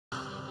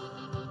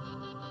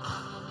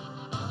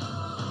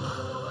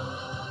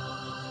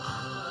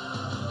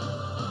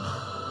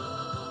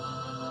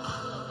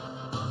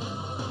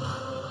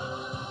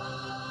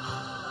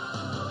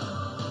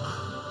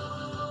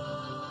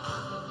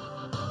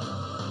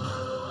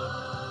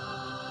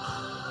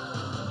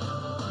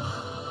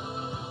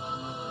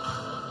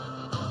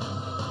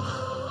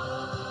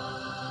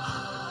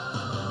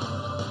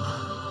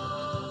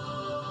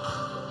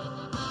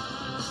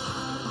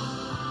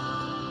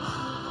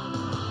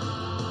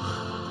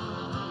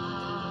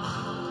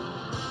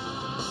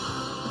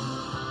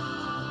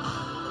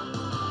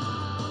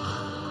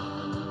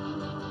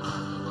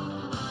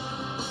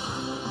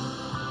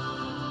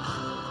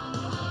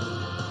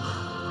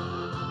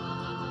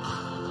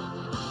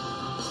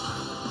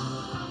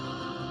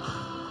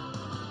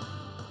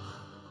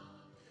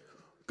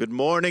Good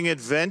morning,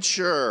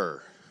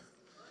 Adventure.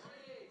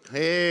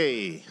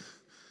 Hey,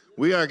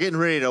 we are getting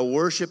ready to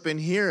worship in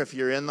here. If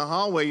you're in the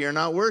hallway, you're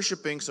not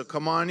worshiping, so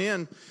come on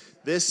in.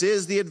 This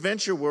is the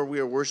Adventure where we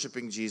are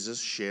worshiping Jesus,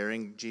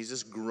 sharing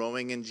Jesus,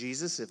 growing in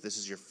Jesus. If this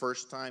is your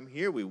first time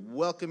here, we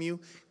welcome you.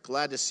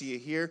 Glad to see you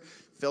here.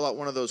 Fill out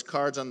one of those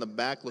cards on the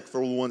back. Look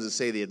for the ones that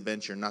say the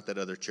Adventure, not that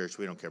other church.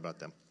 We don't care about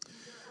them.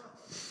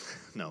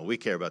 No, we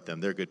care about them.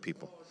 They're good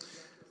people.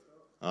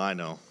 I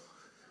know.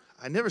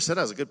 I never said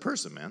I was a good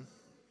person, man.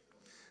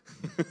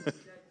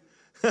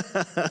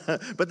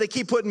 But they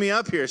keep putting me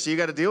up here, so you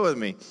got to deal with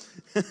me.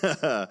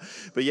 But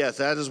yes,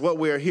 that is what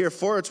we are here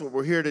for. It's what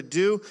we're here to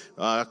do.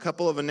 A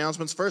couple of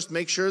announcements. First,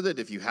 make sure that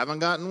if you haven't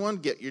gotten one,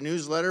 get your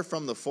newsletter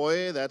from the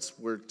foyer. That's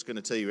where it's going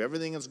to tell you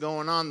everything that's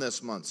going on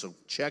this month. So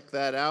check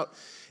that out.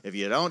 If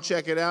you don't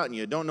check it out and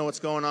you don't know what's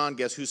going on,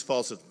 guess whose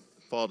fault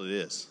it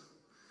is?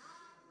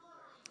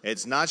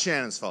 It's not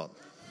Shannon's fault.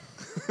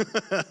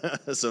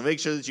 So make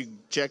sure that you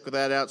check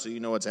that out so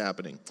you know what's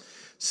happening.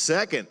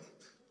 Second,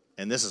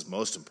 and this is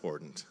most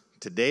important,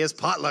 today is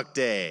potluck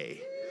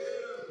day.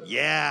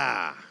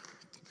 Yeah.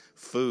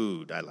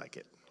 Food, I like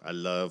it. I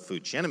love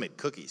food. Shannon made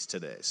cookies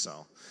today,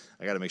 so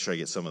I got to make sure I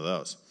get some of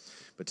those.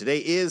 But today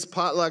is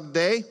potluck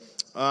day.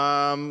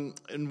 And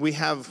we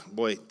have,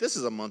 boy, this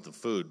is a month of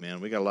food, man.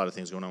 We got a lot of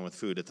things going on with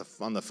food.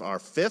 On our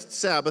fifth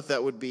Sabbath,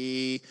 that would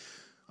be,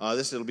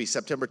 it'll be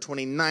September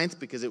 29th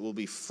because it will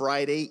be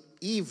Friday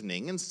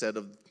evening instead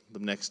of the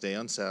next day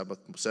on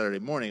Saturday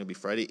morning. It'll be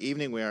Friday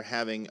evening. We are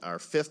having our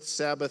fifth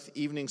Sabbath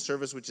evening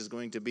service, which is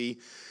going to be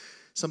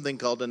something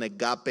called an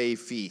agape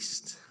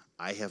feast.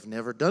 I have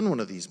never done one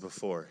of these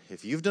before.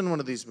 If you've done one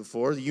of these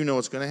before, you know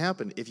what's going to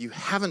happen. If you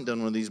haven't done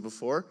one of these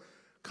before,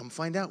 come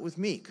find out with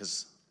me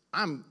because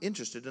I'm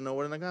interested to know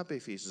what an agape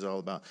feast is all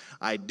about.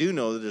 I do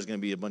know that there's going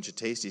to be a bunch of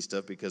tasty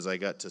stuff because I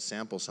got to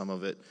sample some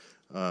of it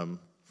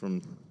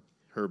from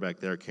her back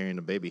there carrying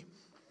a baby.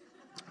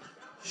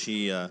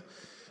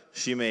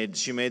 She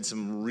made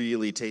some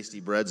really tasty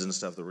breads and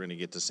stuff that we're going to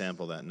get to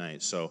sample that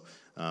night. So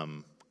I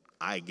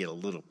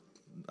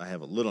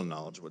have a little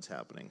knowledge of what's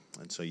happening,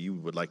 and so you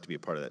would like to be a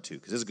part of that too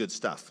because it's good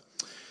stuff.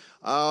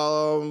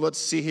 Let's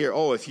see here.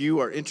 Oh, if you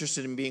are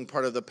interested in being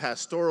part of the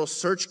pastoral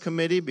search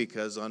committee,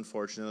 because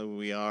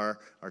unfortunately our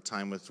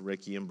time with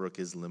Ricky and Brooke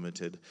is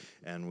limited,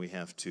 and we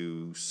have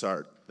to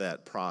start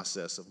that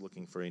process of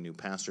looking for a new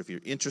pastor. If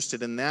you're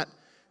interested in that,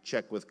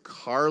 check with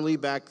Carly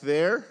back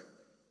there.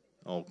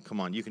 Oh, come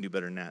on, you can do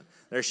better than that.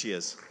 There she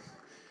is.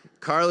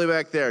 Carly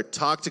back there.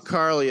 Talk to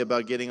Carly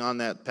about getting on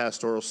that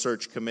pastoral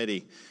search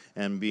committee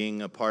and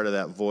being a part of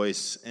that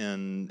voice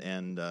and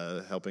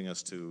helping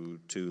us to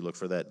look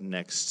for that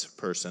next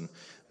person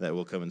that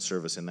will come and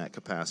serve us in that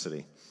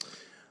capacity.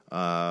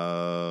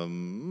 I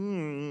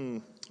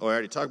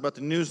already talked about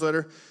the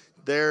newsletter.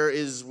 There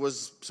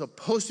was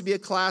supposed to be a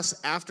class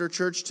after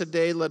church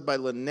today led by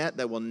Lynette.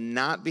 That will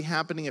not be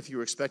happening if you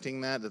were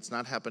expecting that. That's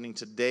not happening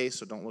today,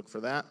 so don't look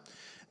for that.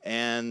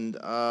 And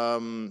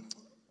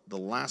the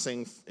last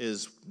thing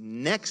is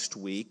next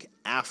week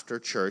after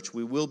church,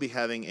 we will be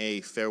having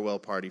a farewell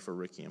party for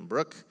Ricky and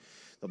Brooke.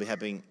 They'll be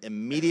happening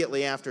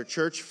immediately after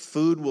church.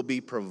 Food will be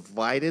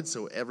provided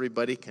so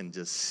everybody can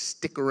just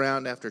stick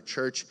around after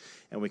church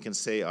and we can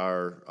say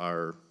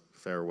our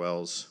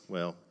farewells.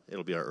 Well,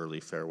 it'll be our early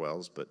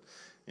farewells, but,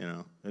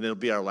 and it'll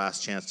be our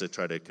last chance to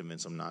try to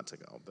convince him not to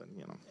go, but,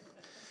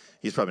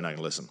 he's probably not going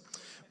to listen.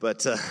 But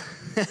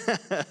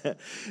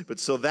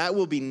so that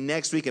will be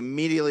next week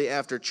immediately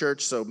after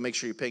church, so make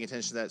sure you're paying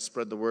attention to that.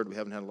 Spread the word. We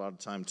haven't had a lot of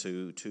time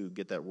to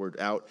get that word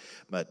out,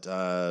 but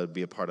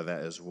be a part of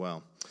that as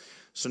well.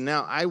 So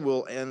now I'm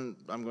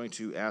going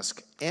to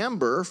ask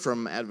Amber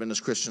from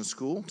Adventist Christian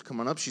School to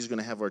come on up. She's going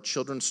to have our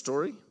children's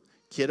story.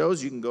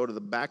 Kiddos, you can go to the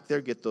back there,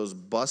 get those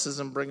buses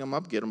and bring them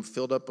up, get them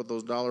filled up with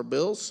those dollar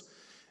bills,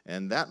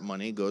 and that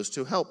money goes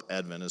to help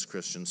Adventist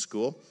Christian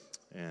School.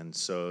 And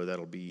so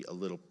that'll be a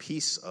little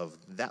piece of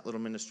that little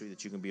ministry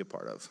that you can be a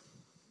part of.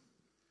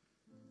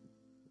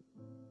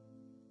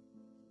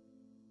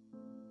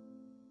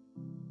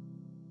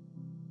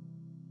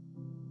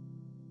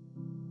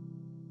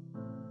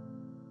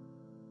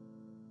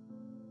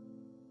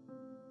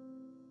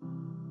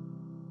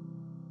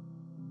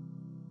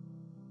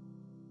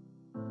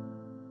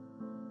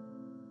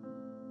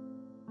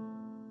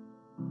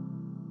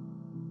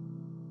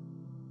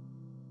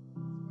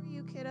 For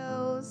you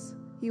kiddos.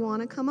 You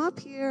want to come up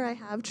here? I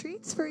have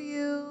treats for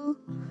you.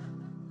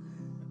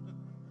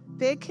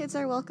 Big kids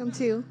are welcome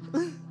too.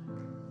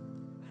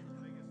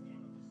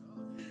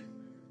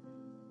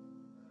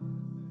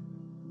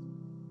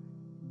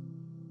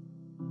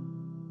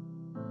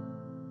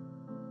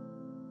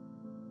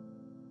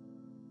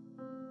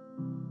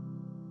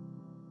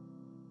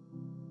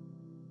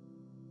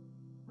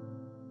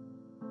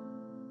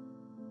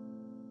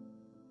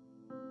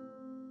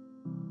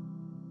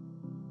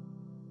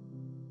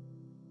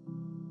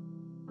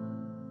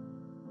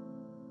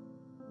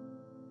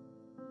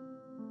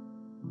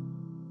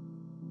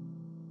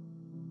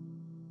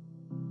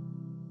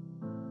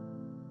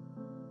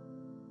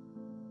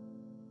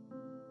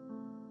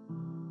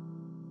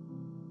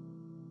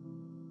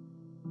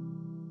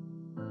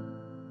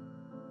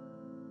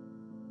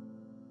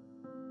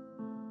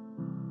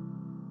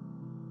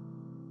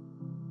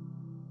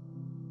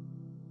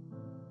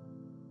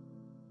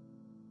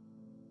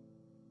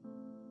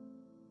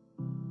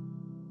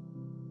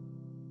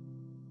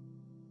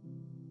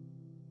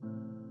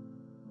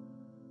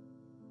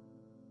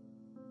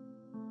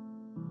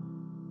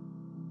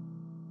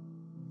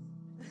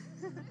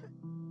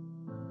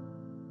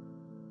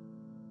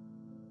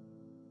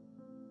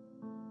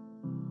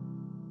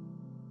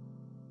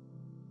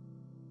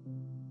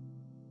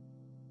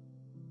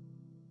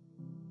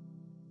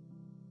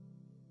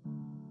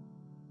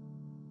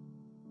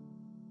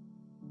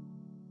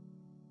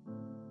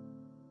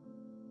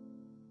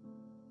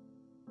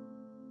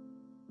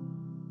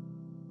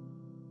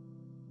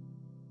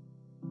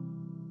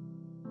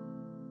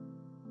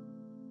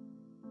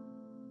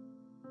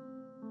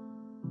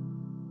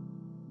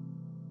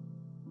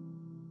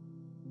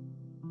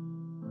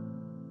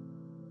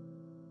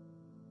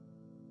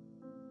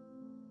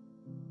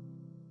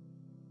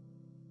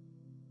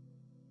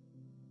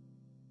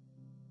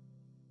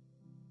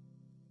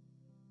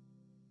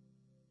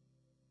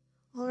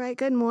 right,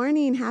 good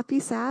morning.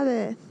 Happy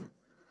Sabbath.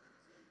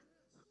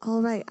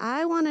 All right,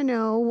 I want to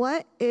know,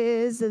 what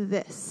is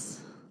this?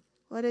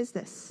 What is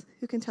this?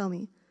 Who can tell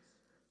me?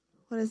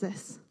 What is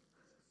this?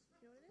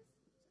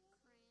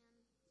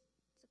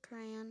 It's a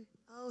crayon.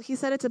 Oh, he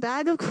said it's a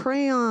bag of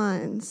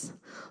crayons.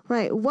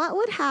 Right, what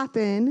would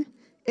happen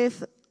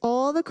if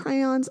all the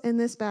crayons in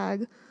this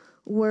bag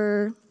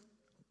were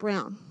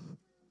brown?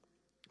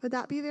 Would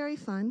that be very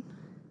fun?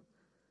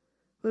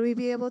 Would we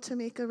be able to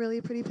make a really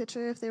pretty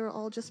picture if they were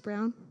all just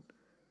brown?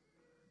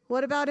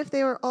 What about if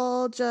they were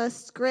all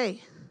just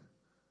gray?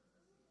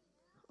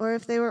 Or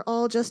if they were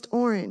all just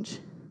orange?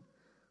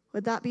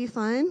 Would that be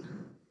fun?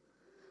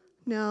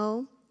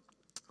 No.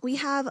 We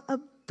have a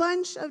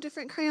bunch of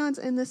different crayons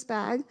in this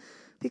bag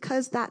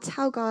because that's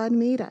how God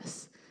made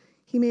us.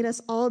 He made us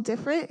all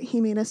different.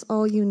 He made us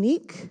all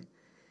unique.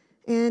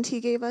 And he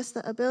gave us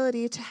the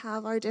ability to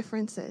have our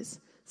differences.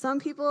 Some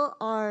people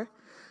are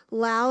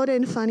loud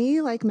and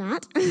funny, like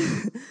Matt.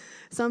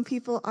 Some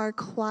people are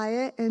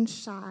quiet and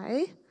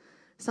shy.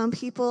 Some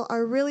people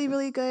are really,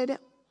 really good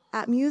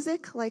at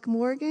music, like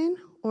Morgan,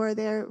 or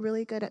they're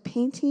really good at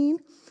painting,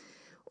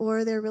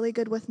 or they're really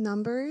good with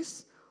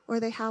numbers, or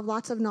they have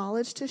lots of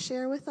knowledge to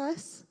share with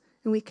us,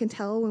 and we can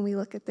tell when we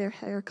look at their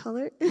hair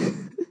color.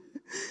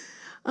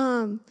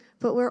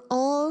 But we're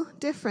all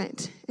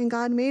different, and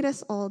God made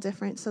us all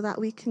different so that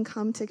we can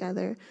come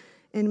together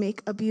and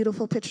make a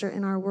beautiful picture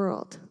in our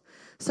world.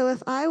 So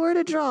if I were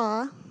to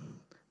draw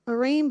a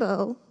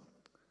rainbow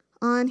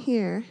on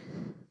here,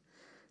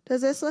 does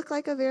this look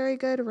like a very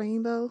good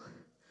rainbow?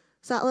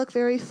 Does that look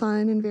very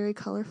fun and very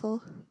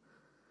colorful?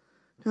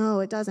 No,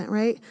 it doesn't,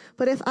 right?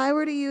 But if I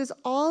were to use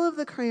all of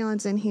the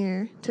crayons in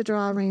here to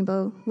draw a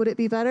rainbow, would it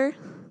be better?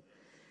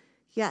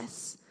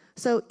 Yes.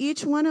 So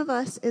each one of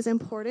us is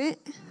important.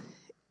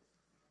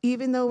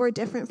 Even though we're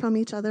different from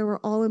each other, we're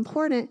all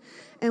important,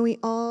 and we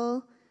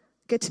all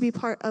get to be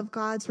part of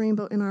God's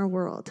rainbow in our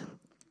world.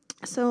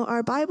 So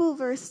our Bible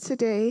verse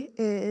today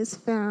is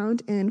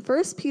found in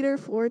 1 Peter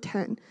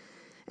 4:10,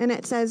 and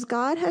it says,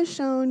 God has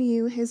shown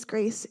you his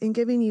grace in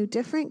giving you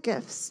different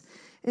gifts,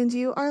 and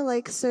you are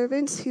like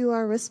servants who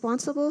are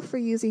responsible for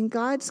using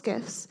God's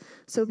gifts.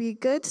 So be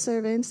good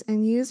servants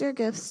and use your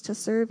gifts to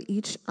serve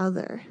each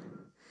other.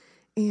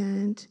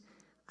 And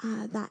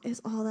that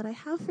is all that I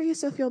have for you.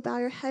 So if you'll bow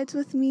your heads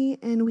with me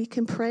and we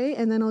can pray,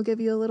 and then I'll give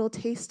you a little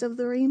taste of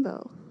the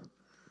rainbow.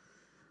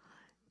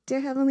 Dear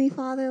Heavenly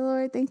Father,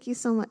 Lord, thank you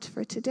so much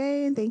for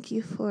today, and thank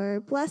you for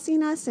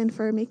blessing us and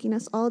for making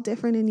us all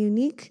different and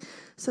unique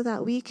so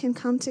that we can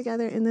come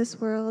together in this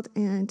world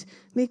and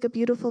make a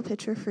beautiful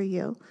picture for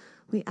you.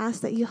 We ask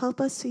that you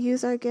help us to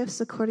use our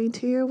gifts according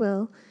to your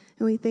will,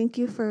 and we thank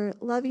you for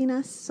loving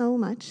us so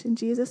much. In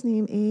Jesus'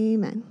 name,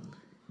 amen.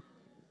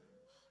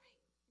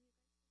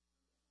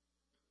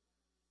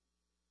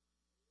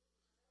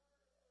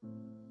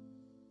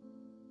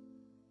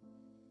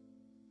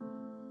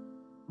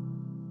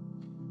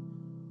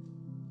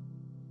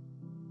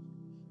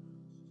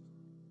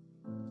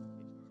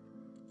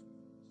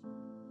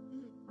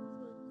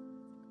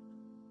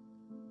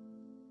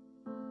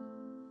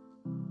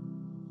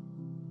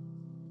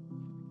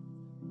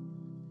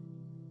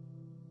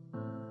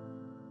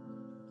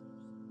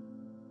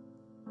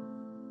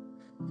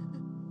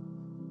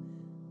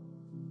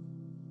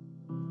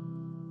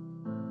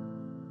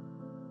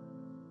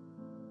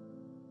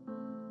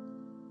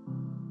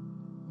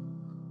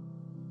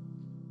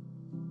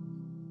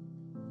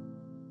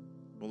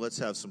 Well, let's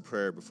have some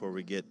prayer before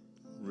we get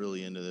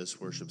really into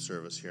this worship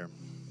service here.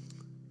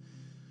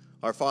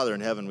 Our Father in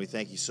heaven, we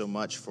thank you so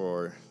much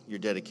for your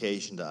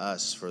dedication to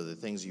us, for the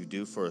things you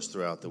do for us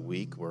throughout the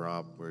week.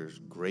 We're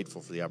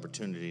grateful for the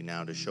opportunity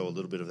now to show a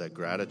little bit of that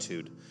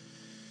gratitude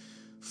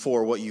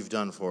for what you've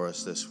done for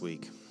us this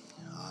week.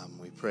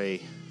 We pray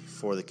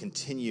for the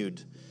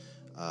continued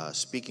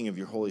speaking of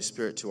your Holy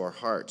Spirit to our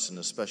hearts, and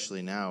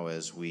especially now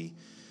as we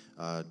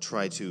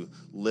try to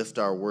lift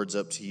our words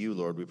up to you,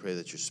 Lord. We pray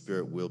that your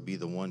Spirit will be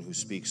the one who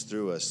speaks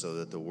through us so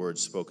that the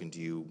words spoken to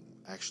you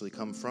actually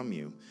come from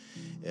you.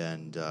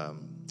 And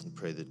we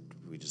pray that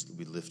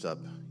we lift up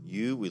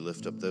you. We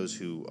lift up those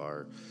who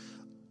are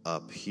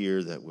up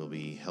here that will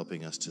be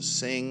helping us to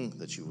sing,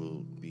 that you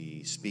will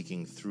be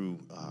speaking through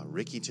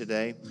Ricky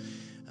today,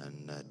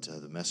 and that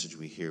the message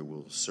we hear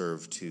will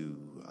serve to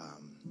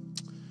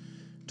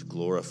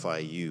glorify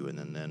you, and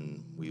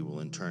then we will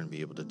in turn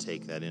be able to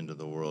take that into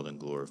the world and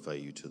glorify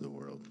you to the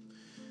world.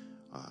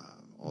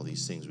 All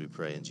these things we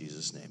pray in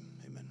Jesus' name.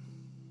 Amen.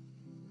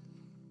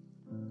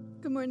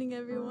 Good morning,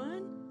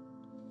 everyone.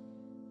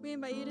 We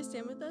invite you to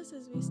stand with us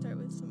as we start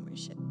with some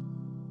worship.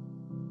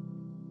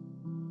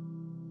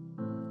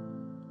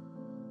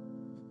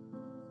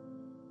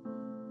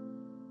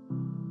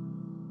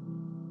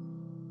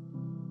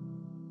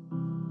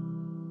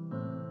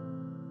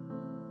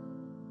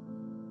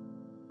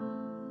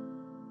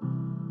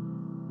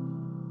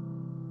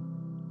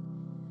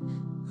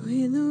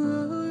 When the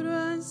road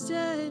runs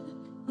dead,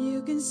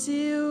 you can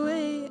see a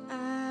way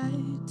I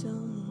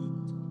don't.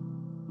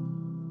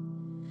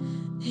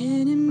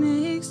 And it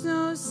makes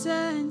no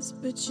sense,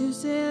 but you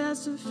say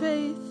that's what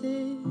faith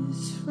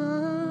is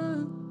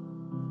from.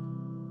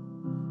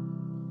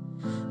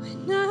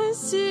 When I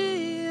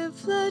see a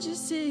flood, you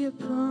see a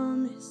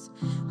promise.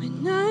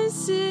 When I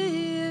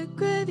see a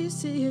grave, you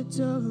see a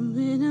door.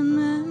 When I'm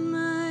at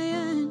my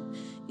end,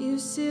 you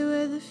see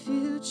where the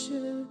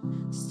future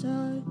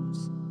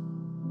starts.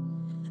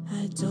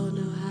 I don't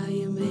know how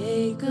you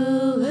make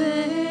a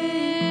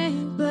way,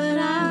 but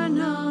I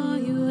know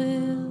you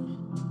will.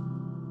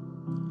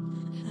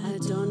 I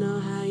don't know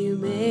how you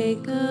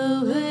make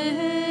a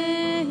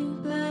way,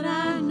 but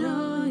I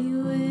know you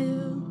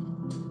will.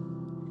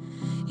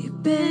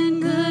 You've been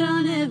good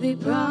on every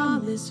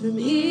promise, from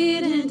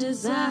Eden to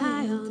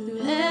Zion,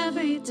 through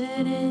every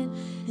dead end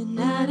and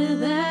out of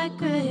that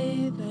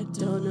grave. I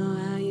don't know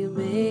how you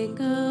make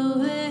a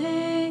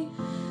way,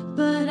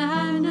 but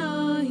I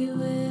know you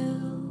will.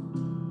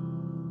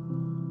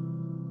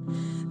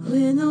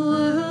 When the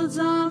world's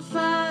on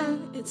fire,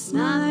 it's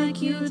not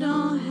like you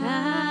don't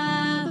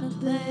have a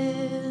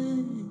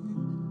plan.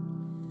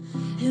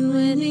 And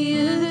when the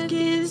earth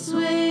gives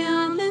way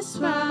on this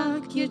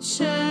rock, your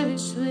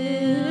church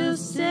will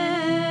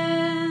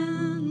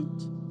stand.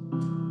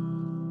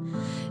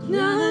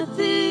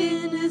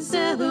 Nothing has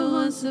ever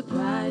once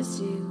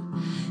surprised you.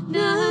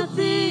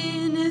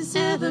 Nothing has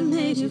ever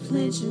made you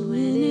flinch. And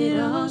when it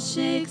all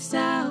shakes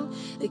out,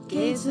 the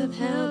gates of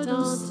hell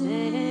don't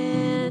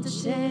stand a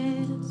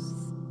chance.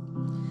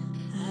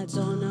 I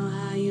don't know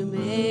how you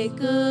make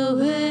a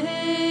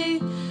way,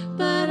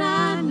 but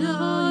I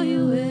know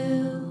you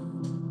will.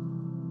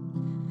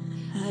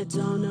 I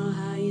don't know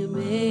how you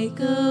make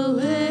a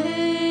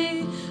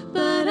way,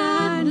 but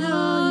I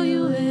know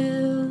you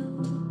will.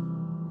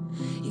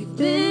 You've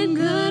been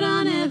good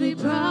on every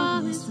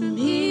promise, from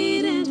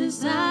Eden to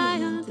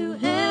Zion, through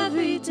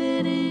every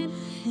dead end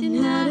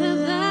and out of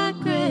that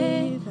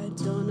grave. I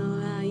don't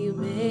know how you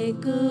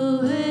make a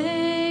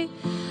way,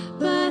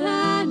 but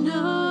I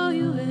know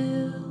you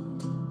will.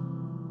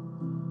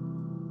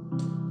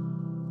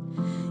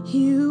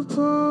 You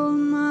pulled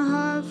my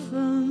heart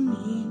from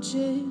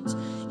Egypt.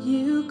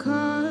 You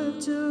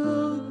carved a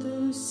road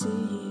through the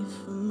sea.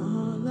 From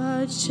all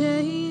our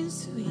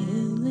chains to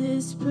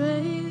endless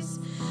praise,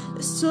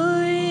 the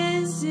story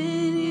ends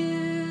in you.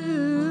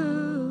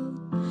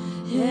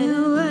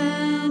 And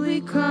when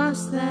we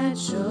cross that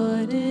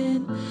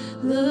Jordan,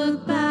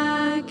 look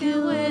back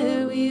at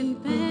where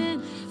we've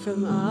been.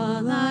 From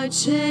all our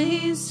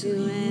chains to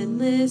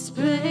endless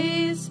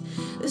praise,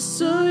 the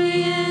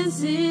story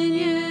ends in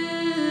you.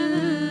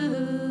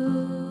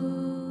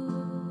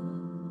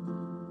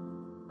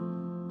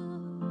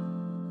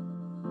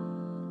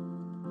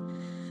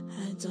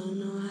 I don't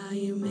know how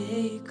you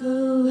make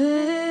a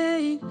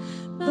way,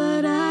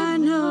 but I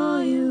know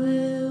you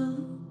will.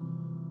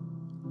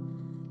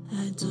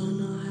 I don't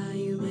know how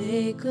you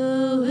make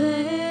a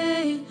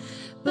way,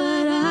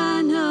 but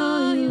I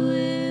know you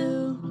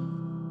will.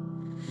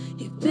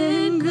 You've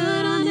been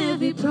good on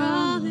every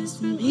promise,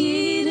 from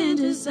Eden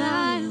to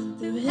Zion,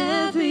 through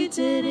every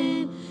dead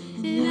end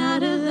and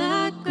out of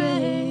that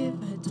grave.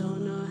 I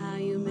don't know how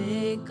you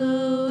make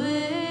a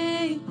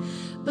way,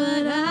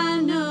 but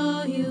I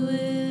know you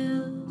will.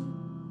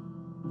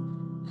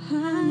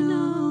 I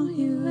know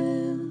you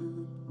will.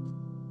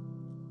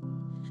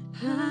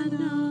 I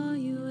know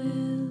you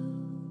will.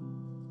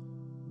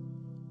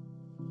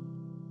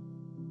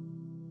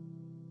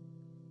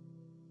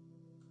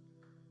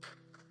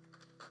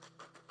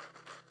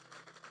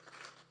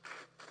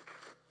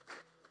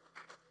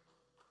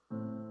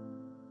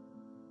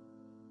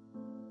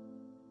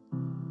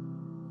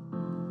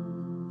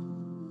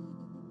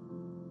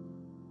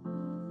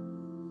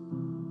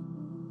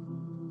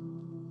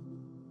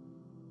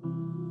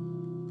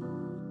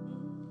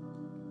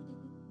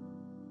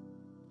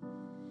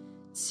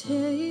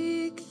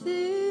 Take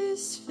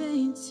this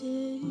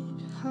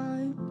fainted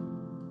heart,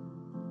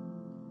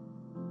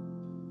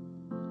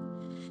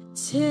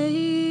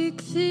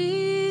 take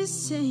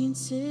these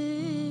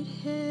tainted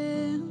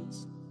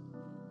hands,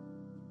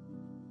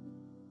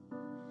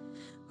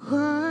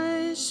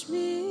 wash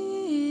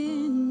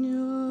me in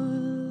your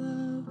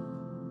love,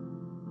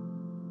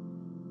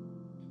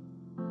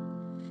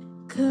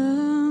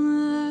 come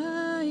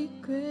like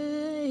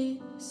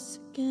grace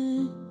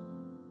again.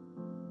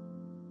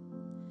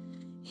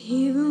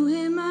 Even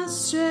when my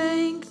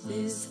strength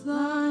is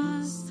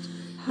lost,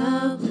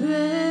 I'll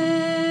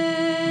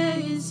praise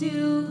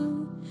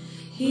you.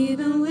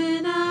 Even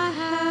when I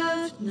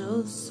have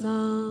no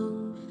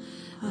song,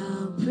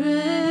 I'll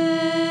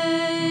praise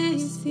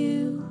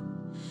you.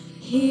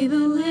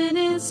 Even when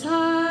it's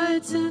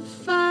hard to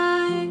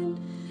find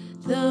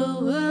the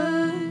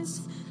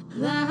words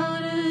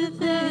louder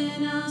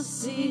than I'll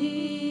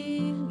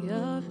sing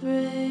your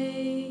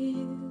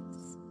praise.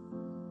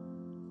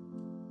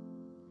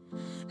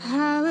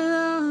 I will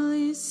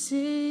always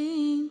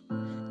sing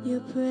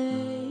your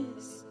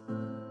praise.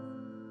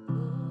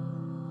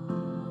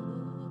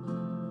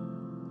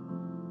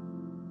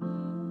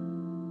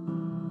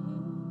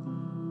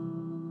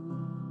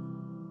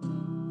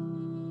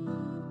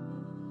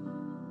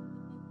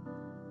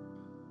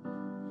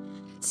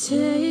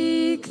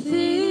 Take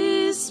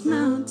this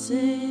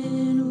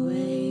mountain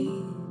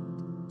weight.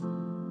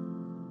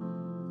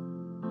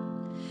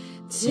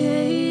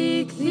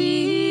 Take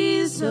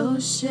these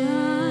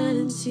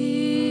ocean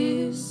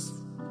tears.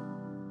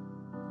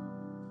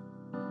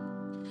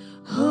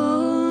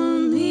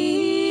 Hold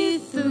me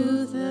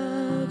through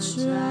the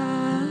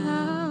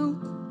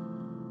drought.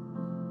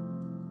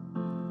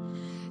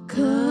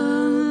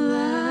 Come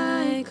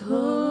like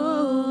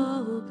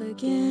hope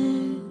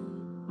again.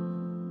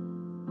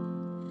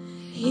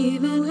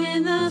 Even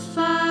when the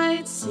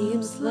fight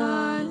seems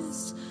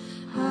lost,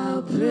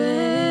 I'll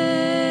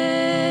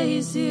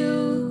praise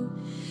you.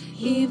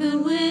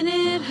 Even when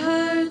it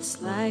hurts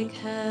like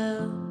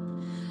hell,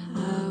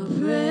 I'll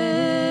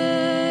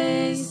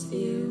praise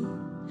you.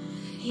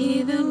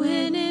 Even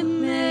when it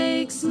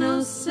makes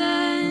no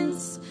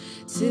sense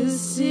to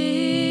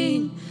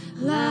sing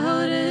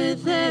louder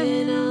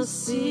than I'll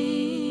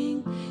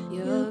sing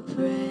your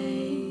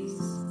praise.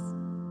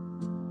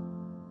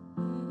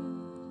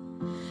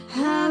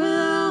 I will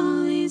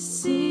only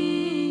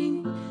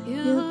sing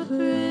your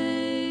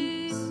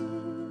praise.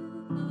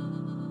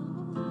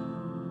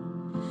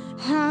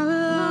 I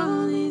will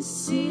only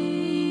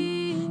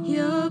sing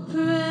your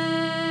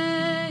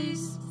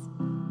praise.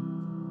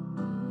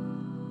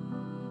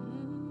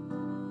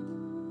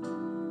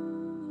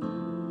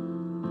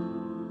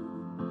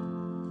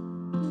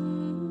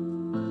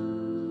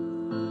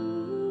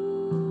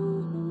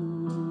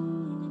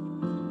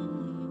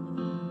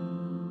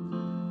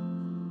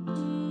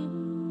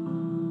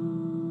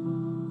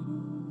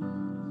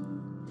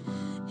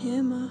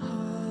 And my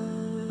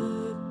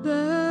heart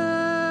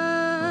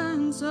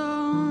burns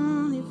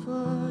only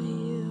for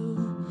you.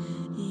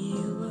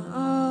 You are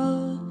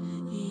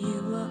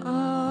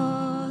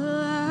all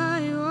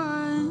I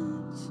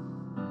want.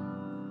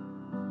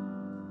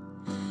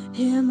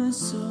 And my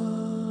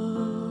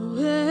soul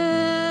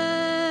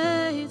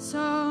waits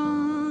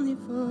only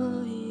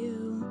for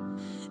you.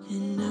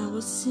 And I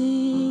will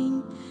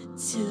sing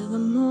till the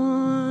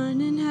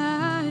morning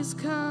has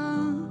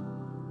come.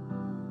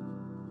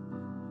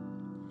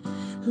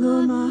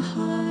 Lord, my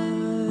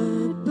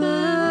heart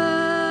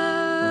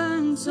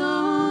burns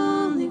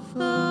only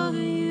for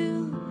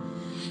you.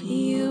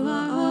 You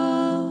are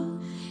all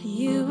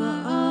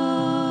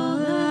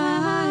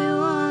I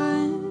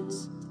want.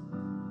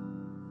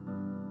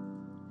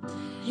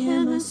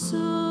 And my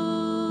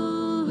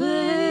soul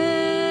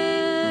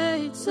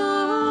waits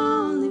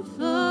only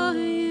for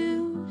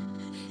you.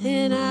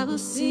 And I will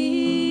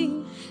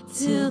sing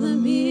till the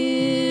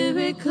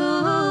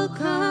miracle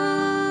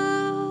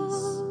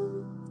comes.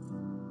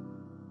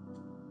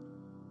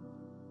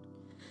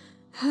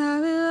 I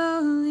will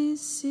only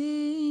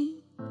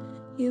sing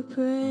your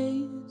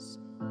praise.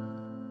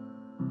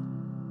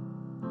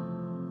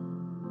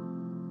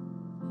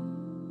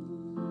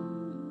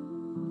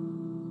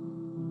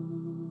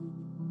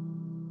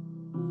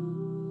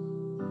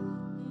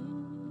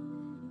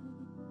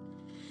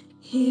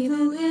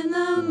 Even when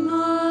the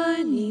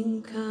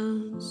morning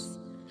comes,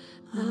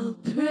 I'll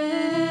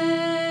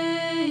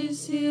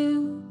praise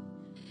you.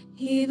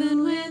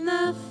 Even when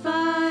the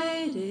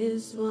fight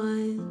is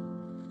won,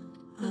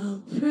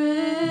 I'll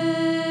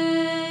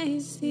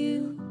praise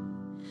you.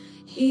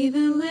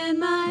 Even when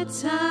my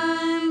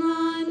time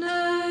on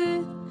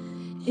earth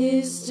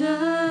is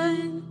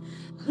done,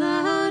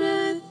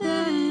 louder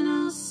than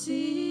I'll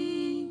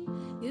sing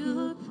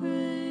your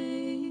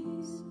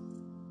praise.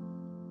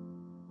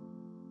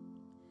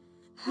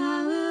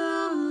 I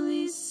will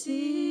only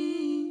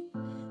sing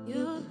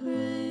your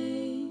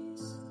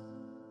praise.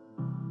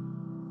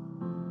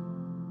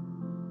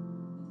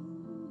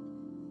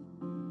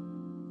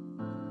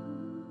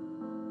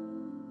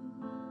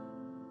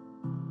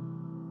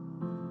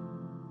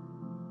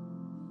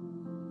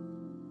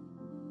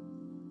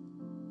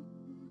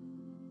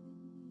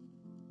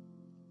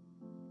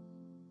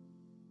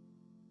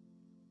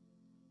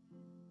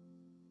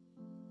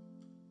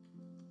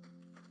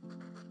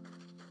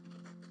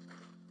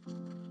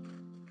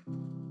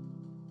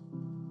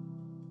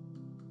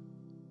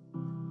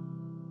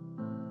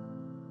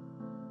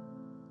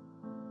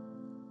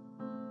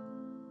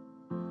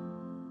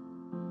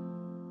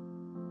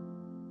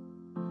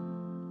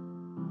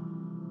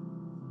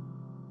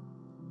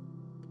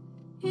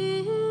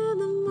 In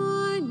the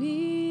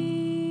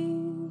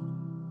morning,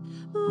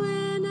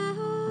 when I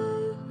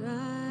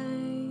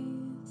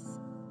rise,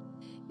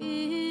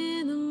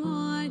 in the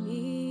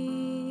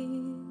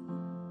morning,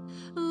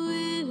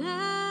 when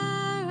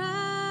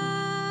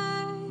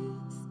I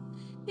rise,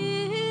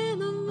 in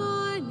the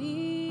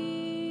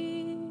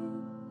morning,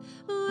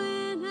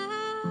 when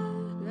I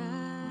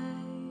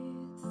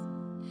rise,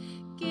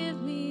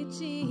 give me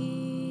Jesus.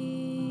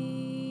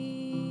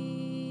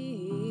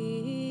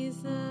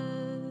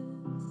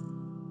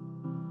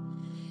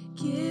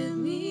 Give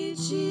me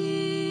Jesus.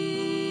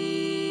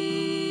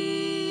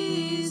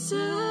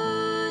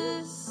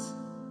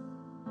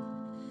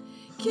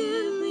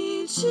 Give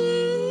me Jesus.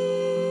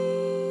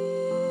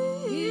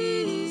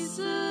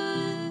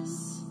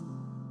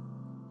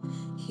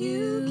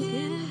 You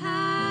can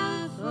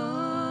have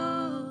all.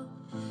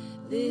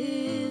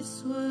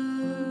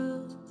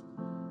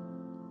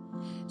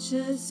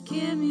 Just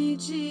give me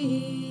Jesus.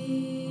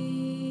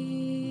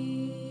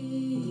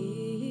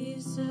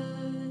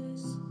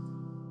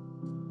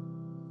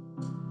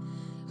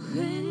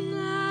 When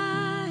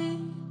I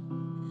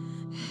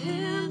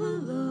am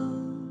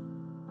alone,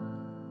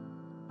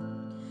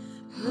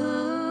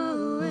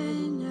 oh,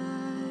 when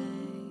I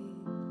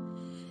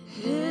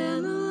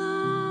am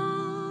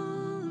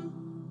alone,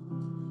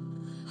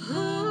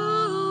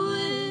 oh,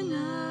 when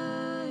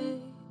I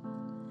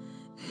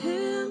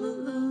am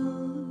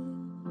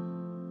alone,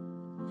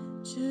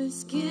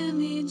 just give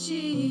me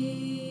Jesus.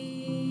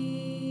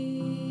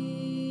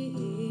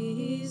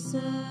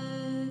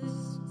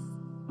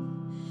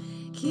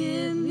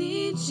 Give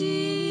me Jesus.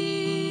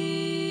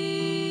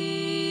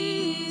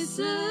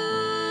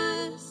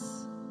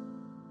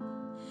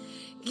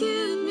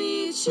 Give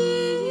me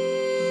Jesus.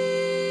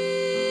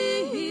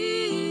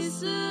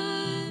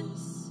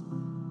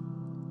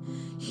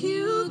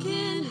 You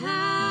can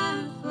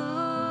have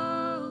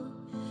all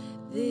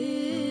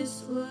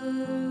this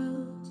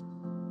world.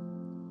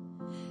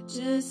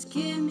 Just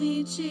give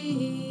me Jesus.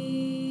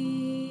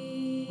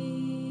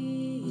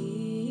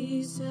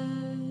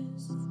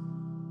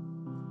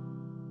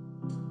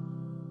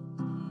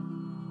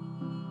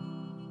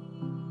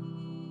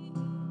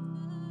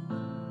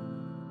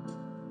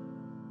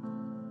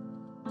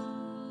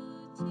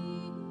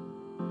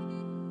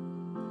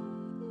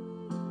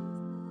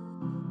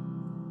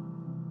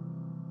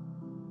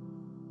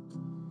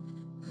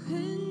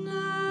 When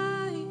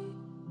I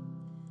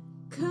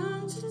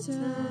come to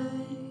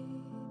die,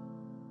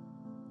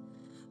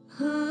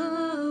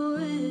 oh,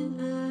 when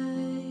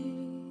I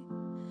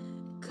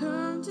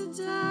come to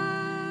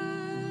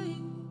die,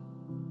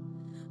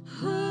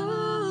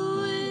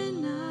 oh,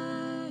 when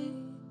I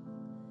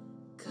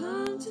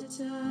come to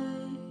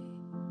die,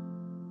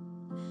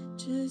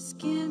 just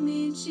give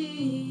me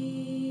Jesus.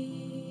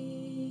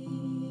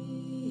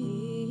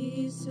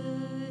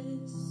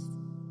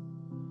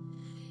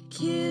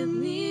 Give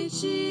me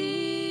Jesus.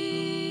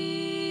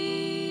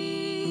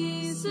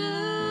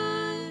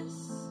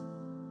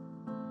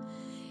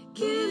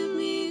 Give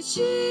me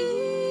Jesus.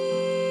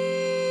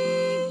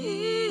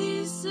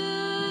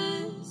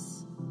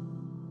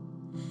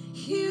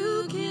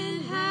 You can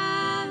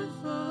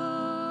have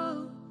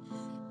all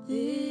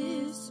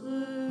this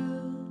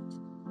world.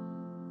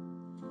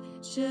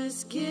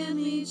 Just give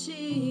me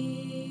Jesus.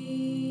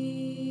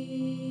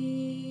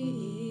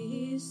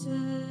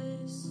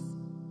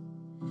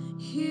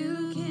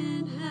 You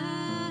can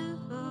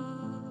have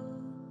all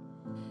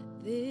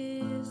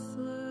this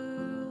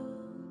world.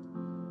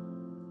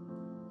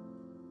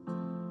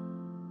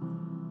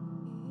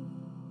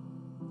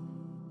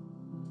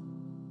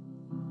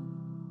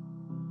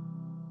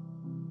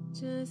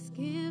 Just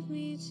give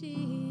me Jesus.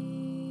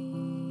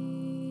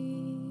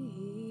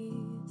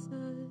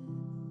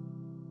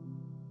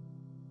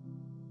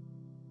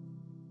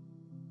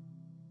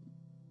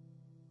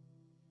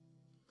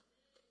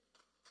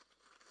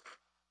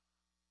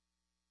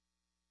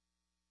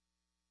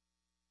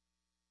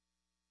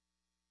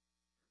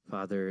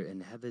 Father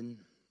in heaven,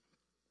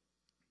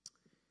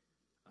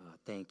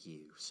 thank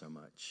you so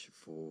much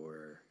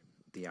for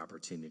the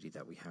opportunity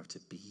that we have to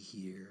be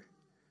here,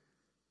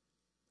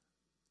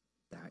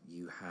 that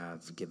you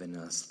have given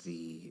us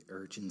the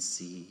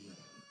urgency,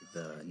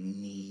 the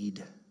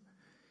need,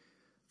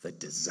 the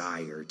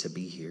desire to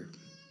be here.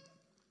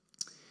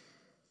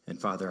 And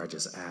Father, I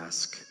just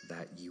ask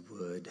that you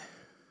would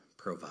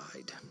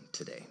provide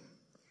today.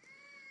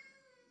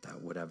 That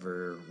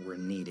whatever we're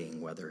needing,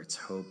 whether it's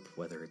hope,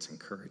 whether it's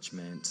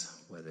encouragement,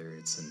 whether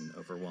it's an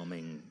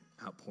overwhelming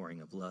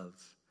outpouring of love,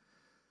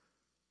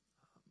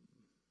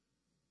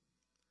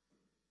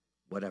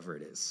 whatever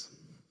it is,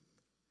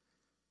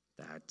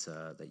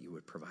 that you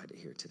would provide it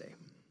here today.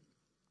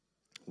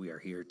 We are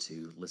here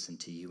to listen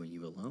to you and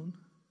you alone.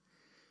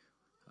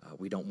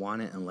 We don't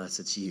want it unless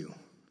it's you.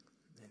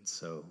 And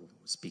so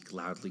speak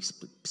loudly,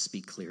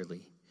 speak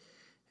clearly,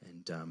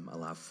 and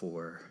allow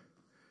for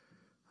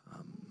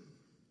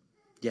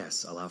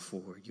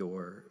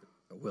your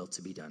will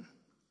to be done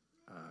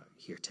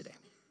here today.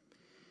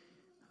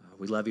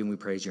 We love you and we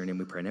praise your name.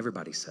 We pray, and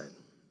everybody said,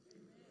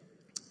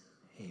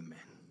 amen.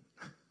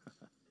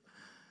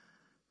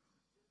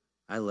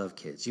 I love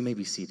kids. You may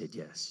be seated.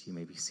 Yes, you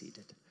may be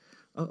seated.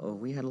 Uh-oh,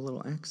 we had a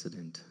little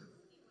accident.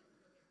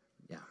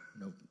 Yeah,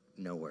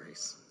 no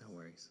worries. No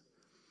worries.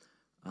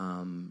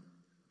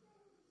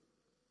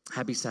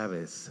 Happy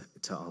Sabbath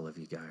to all of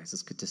you guys.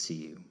 It's good to see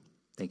you.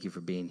 Thank you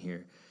for being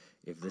here.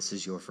 If this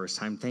is your first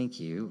time, thank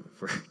you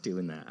for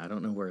doing that. I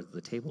don't know where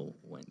the table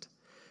went.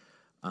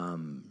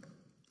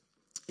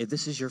 If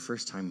this is your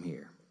first time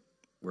here,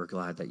 we're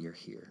glad that you're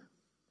here.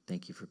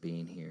 Thank you for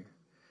being here.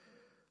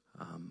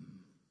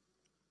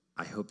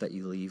 I hope that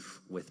you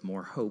leave with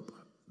more hope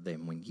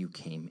than when you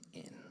came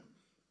in.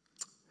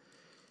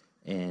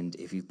 And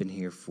if you've been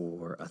here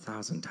for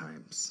 1,000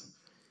 times,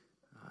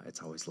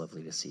 it's always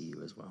lovely to see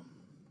you as well.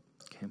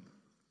 Okay.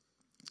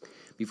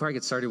 Before I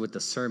get started with the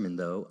sermon,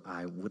 though,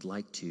 I would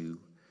like to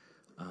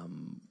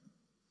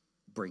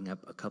bring up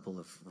a couple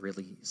of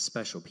really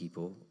special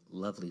people,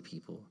 lovely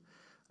people.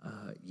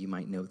 You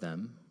might know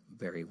them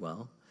very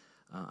well.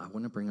 I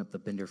want to bring up the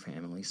Bender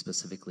family,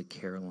 specifically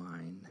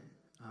Caroline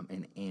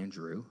and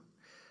Andrew.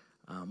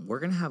 We're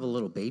going to have a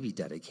little baby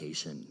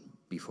dedication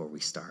before we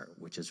start,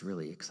 which is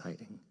really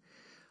exciting.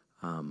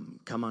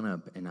 Come on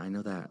up, and I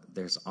know that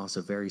there's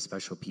also very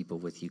special people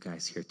with you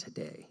guys here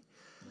today.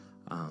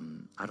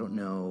 I don't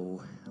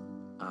know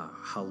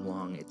how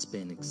long it's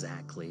been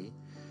exactly,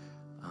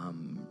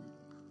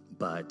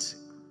 but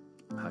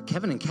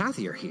Kevin and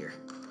Kathy are here.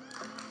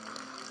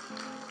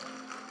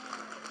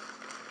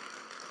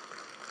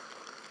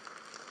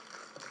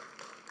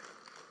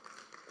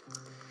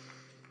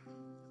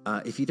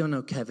 If you don't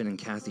know Kevin and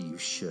Kathy, you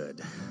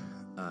should.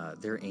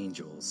 They're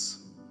angels.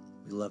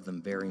 We love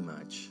them very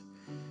much.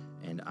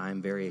 And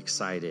I'm very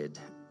excited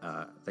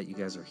that you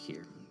guys are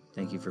here.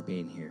 Thank you for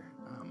being here.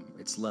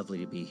 It's lovely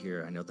to be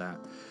here. I know that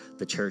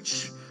the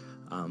church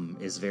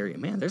is very,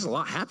 man, there's a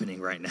lot happening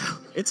right now.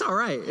 It's all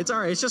right. It's all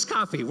right. It's just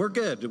coffee. We're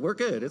good. We're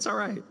good. It's all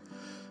right.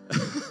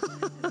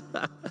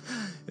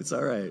 It's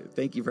all right.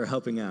 Thank you for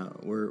helping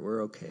out.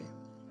 We're okay.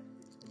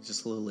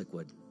 Just a little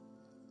liquid.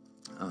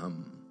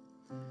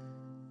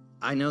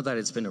 I know that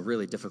it's been a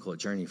really difficult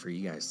journey for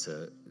you guys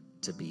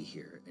to be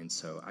here. And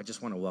so I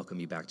just want to welcome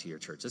you back to your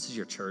church. This is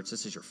your church.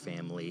 This is your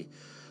family.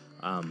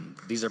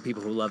 These are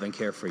people who love and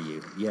care for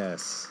you.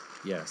 Yes,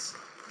 yes.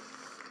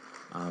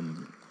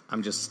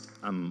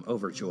 I'm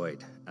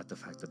overjoyed at the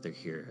fact that they're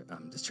here.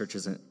 This church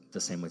isn't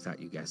the same without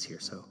you guys here.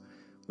 So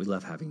we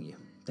love having you.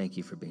 Thank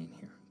you for being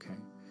here, okay?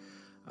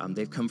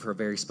 They've come for a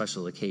very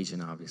special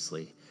occasion,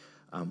 obviously.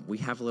 We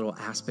have little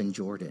Aspen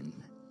Jordan.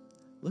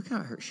 Look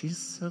at her. She's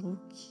so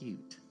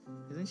cute.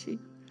 Isn't she?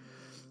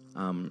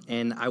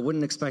 And I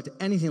wouldn't expect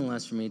anything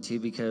less from me, too,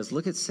 because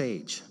look at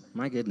Sage.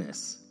 My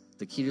goodness.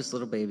 The cutest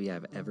little baby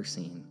I've ever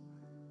seen.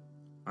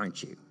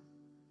 Aren't you?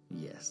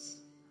 Yes.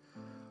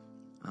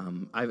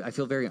 I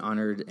feel very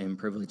honored and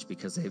privileged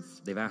because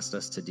they've asked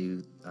us to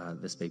do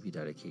this baby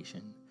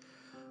dedication.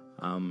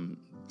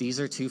 These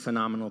are two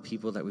phenomenal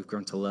people that we've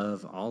grown to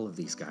love. All of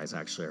these guys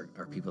actually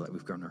are people that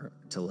we've grown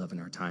to love in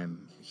our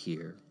time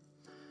here.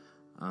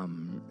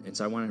 And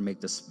so I wanted to make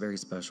this very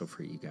special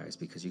for you guys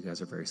because you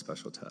guys are very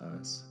special to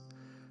us.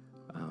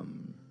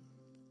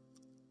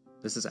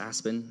 This is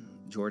Aspen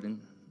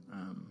Jordan,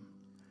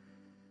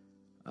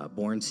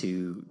 born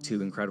to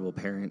two incredible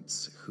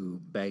parents who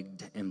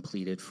begged and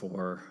pleaded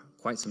for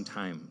quite some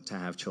time to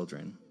have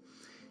children.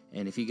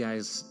 And if you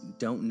guys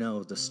don't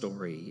know the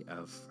story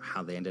of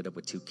how they ended up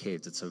with two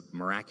kids, it's a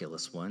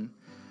miraculous one.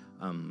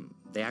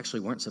 They actually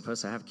weren't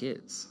supposed to have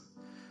kids.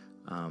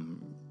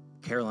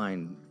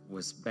 Caroline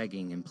was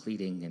begging and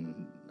pleading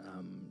and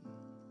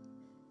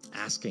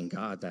asking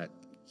God that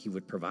he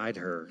would provide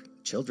her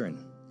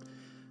children.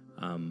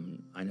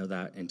 I know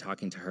that in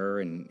talking to her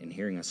and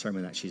hearing a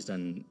sermon that she's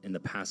done in the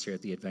past here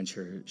at the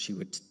Adventure, she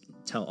would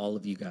tell all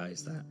of you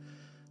guys that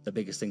the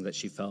biggest thing that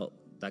she felt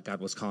that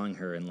God was calling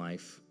her in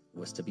life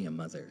was to be a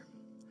mother.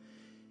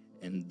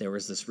 And there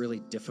was this really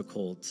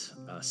difficult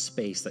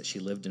space that she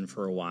lived in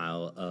for a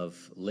while of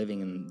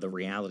living in the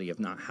reality of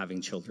not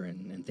having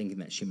children and thinking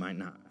that she might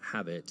not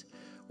have it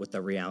with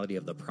the reality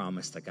of the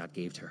promise that God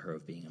gave to her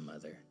of being a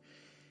mother.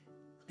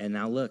 And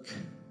now look,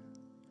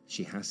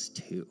 she has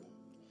two,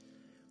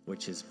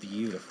 which is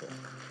beautiful,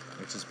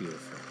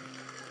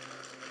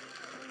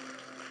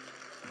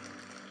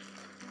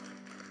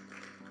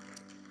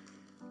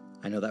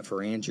 I know that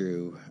for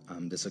Andrew,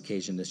 this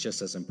occasion is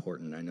just as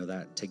important. I know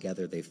that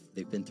together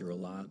they've been through a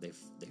lot. They've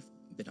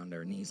been on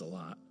their knees a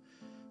lot,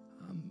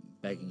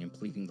 begging and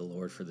pleading the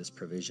Lord for this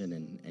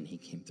provision, and he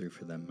came through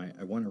for them.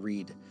 I want to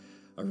read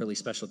a really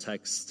special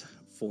text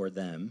for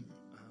them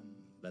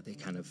that they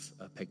kind of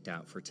picked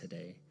out for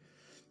today.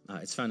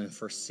 It's found in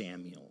 1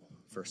 Samuel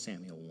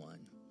 1.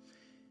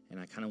 And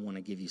I kind of want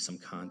to give you some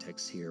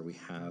context here. We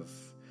have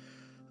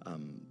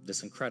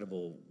this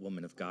incredible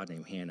woman of God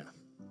named Hannah,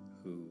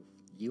 who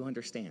you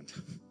understand.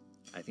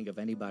 I think of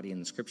anybody in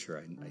the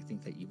scripture, I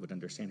think that you would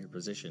understand her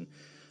position.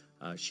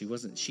 She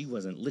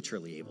wasn't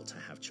literally able to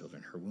have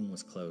children. Her womb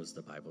was closed,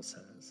 the Bible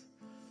says.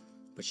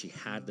 But she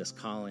had this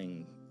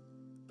calling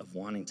of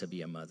wanting to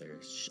be a mother.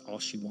 All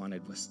she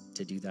wanted was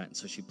to do that. And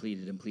so she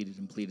pleaded and pleaded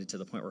and pleaded to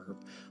the point where her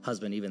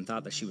husband even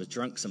thought that she was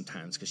drunk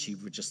sometimes because she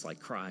would just like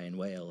cry and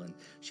wail. And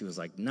she was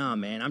like, nah,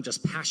 man, I'm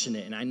just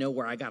passionate and I know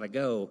where I got to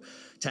go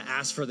to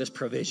ask for this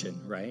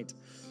provision, right?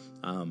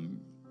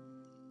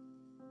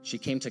 She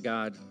came to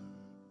God.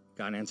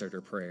 God answered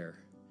her prayer.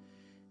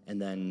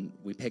 And then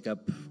we pick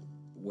up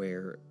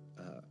where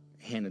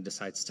Hannah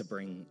decides to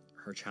bring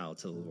her child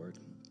to the Lord.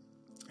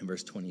 In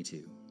verse 22.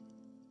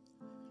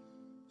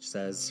 It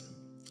says,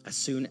 as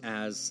soon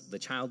as the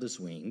child is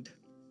weaned,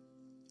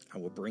 I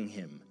will bring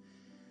him,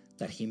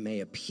 that he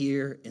may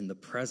appear in the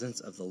presence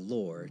of the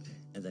Lord.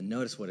 And then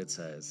notice what it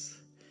says,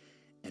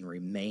 and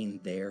remain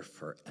there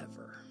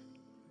forever.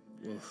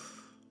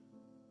 Oof,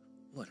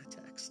 what a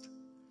text.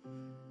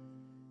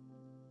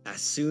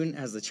 As soon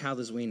as the child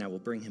is weaned, I will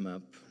bring him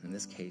up, in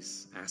this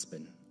case,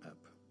 Aspen, up,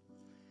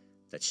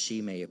 that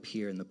she may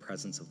appear in the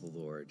presence of the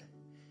Lord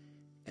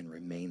and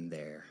remain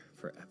there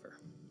forever.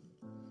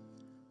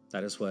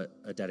 That is what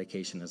a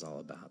dedication is all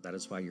about. That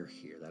is why you're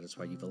here. That is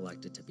why you've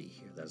elected to be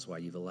here. That is why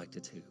you've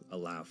elected to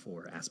allow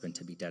for Aspen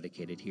to be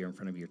dedicated here in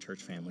front of your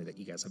church family that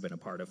you guys have been a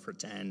part of for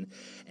 10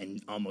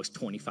 and almost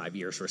 25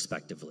 years,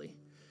 respectively.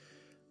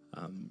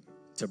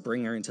 To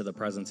bring her into the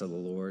presence of the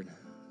Lord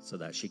so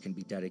that she can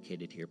be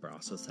dedicated here, but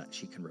also so that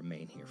she can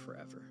remain here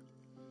forever.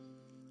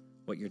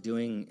 What you're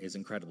doing is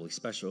incredibly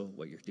special.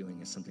 What you're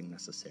doing is something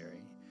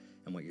necessary.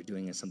 And what you're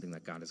doing is something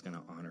that God is going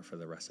to honor for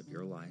the rest of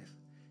your life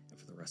and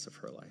for the rest of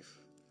her life.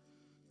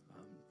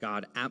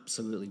 God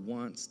absolutely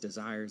wants,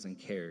 desires, and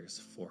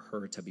cares for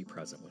her to be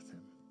present with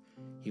him.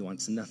 He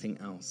wants nothing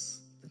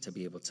else than to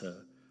be able to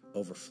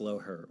overflow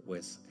her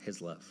with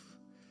his love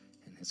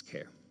and his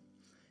care.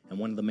 And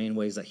one of the main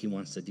ways that he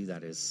wants to do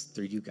that is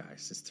through you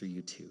guys, is through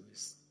you two,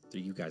 is through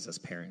you guys as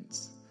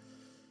parents.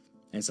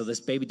 And so this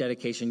baby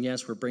dedication,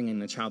 yes, we're bringing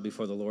the child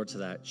before the Lord so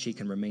that she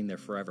can remain there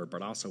forever,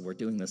 but also we're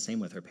doing the same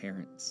with her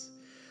parents.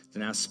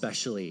 So now,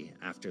 especially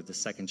after the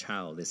second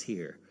child is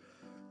here,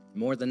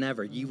 more than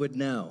ever, you would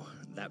know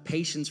that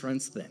patience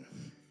runs thin.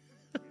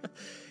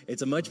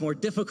 It's a much more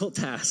difficult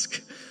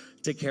task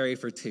to carry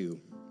for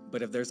two.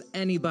 But if there's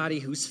anybody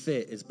who's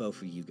fit, it's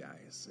both of you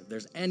guys. If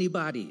there's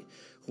anybody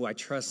who I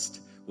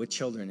trust with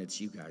children,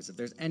 it's you guys. If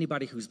there's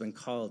anybody who's been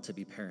called to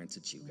be parents,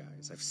 it's you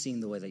guys. I've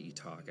seen the way that you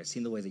talk. I've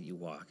seen the way that you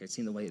walk. I've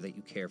seen the way that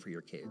you care for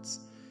your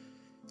kids.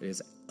 It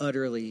is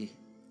utterly,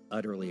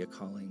 utterly a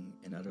calling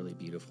and utterly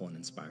beautiful and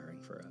inspiring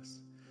for us.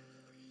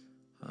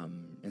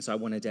 And so I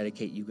want to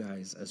dedicate you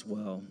guys as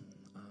well,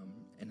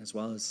 and as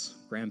well as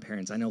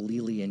grandparents. I know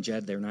Lily and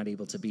Jed, they're not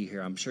able to be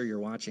here. I'm sure you're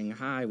watching.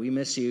 Hi, we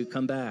miss you.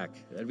 Come back.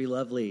 That'd be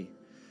lovely.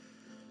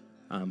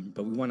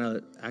 But we want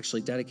to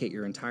actually dedicate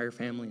your entire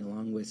family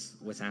along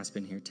with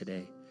Aspen here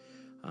today.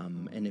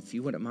 And if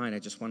you wouldn't mind, I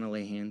just want to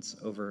lay hands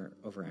over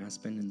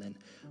Aspen. And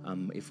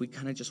then if we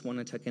kind of just want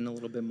to tuck in a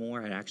little bit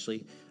more, I'd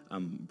actually,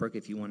 Brooke,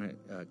 if you want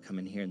to come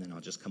in here, and then I'll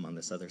just come on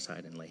this other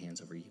side and lay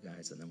hands over you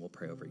guys, and then we'll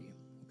pray over you.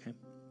 Okay?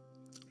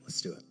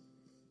 Let's do it.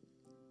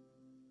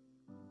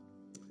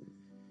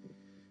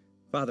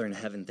 Father in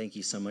heaven, thank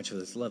you so much for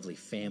this lovely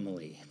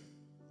family.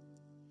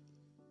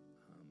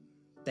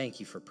 Thank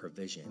you for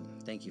provision.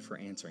 Thank you for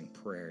answering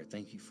prayer.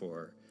 Thank you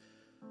for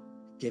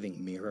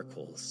giving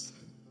miracles.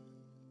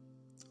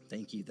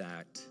 Thank you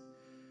that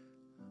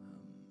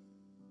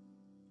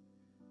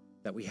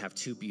we have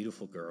two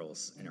beautiful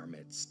girls in our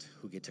midst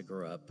who get to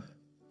grow up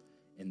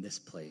in this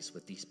place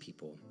with these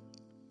people.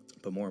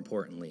 But more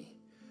importantly,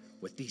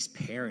 with these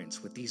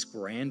parents, with these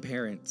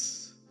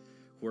grandparents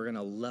who are going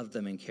to love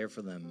them and care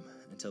for them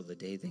until the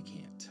day they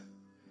can't.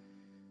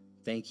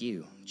 Thank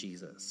you,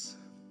 Jesus,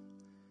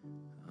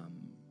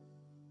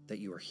 that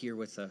you are here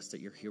with us, that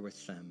you're here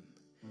with them.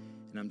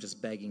 And I'm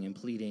just begging and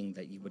pleading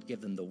that you would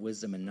give them the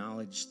wisdom and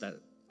knowledge that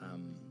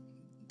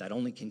that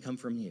only can come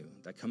from you,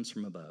 that comes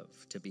from above,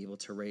 to be able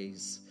to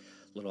raise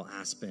little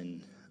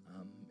Aspen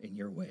in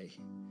your way,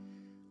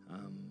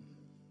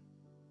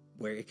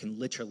 where it can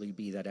literally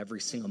be that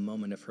every single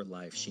moment of her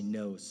life, she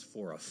knows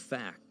for a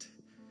fact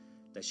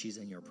that she's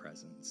in your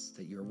presence,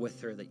 that you're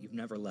with her, that you've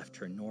never left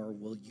her, nor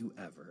will you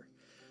ever,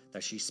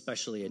 that she's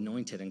specially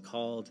anointed and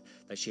called,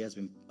 that she has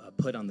been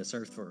put on this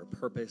earth for a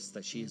purpose,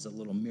 that she is a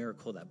little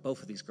miracle, that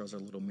both of these girls are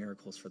little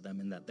miracles for them,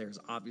 and that there's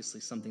obviously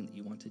something that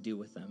you want to do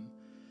with them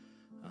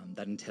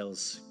that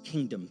entails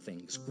kingdom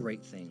things,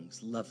 great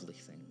things, lovely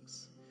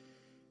things.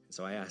 And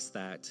so I ask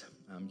that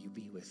you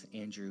be with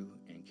Andrew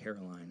and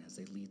Caroline as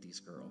they lead these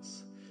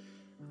girls.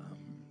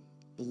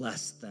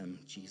 Bless them,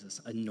 Jesus.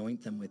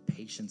 Anoint them with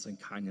patience and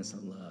kindness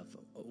and love,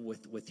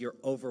 with your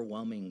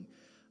overwhelming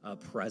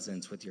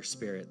presence, with your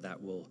spirit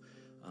that will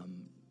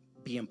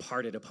be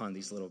imparted upon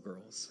these little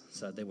girls,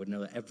 so that they would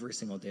know every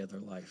single day of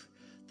their life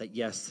that,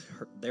 yes,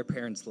 their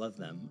parents love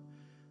them,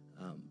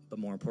 but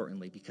more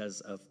importantly,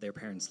 because of their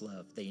parents'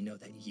 love, they know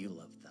that you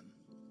love them.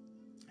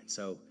 And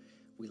so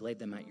we lay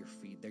them at your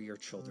feet. They're your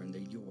children.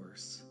 They're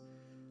yours.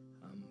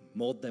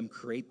 Mold them,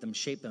 create them,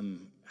 shape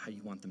them how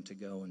you want them to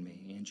go, and may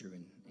Andrew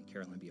and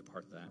Caroline be a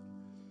part of that.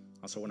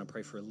 Also want to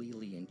pray for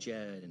Lily and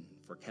Jed and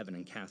for Kevin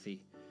and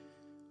Kathy,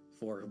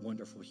 for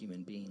wonderful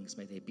human beings.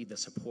 May they be the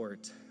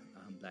support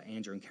that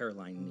Andrew and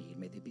Caroline need.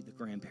 May they be the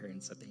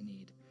grandparents that they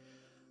need.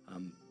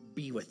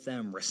 Be with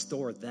them,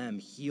 restore them,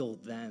 heal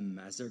them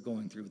as they're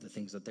going through the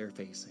things that they're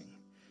facing,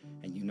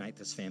 and unite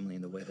this family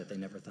in the way that they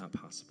never thought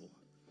possible.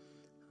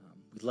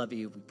 We love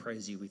you. We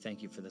praise you. We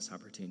thank you for this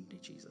opportunity,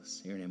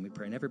 Jesus. In your name we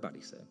pray, and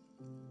everybody said,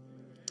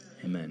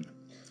 amen.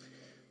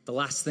 The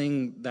last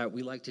thing that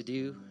we like to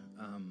do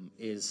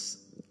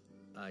is,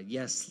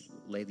 yes,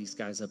 lay these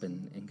guys up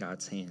in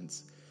God's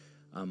hands.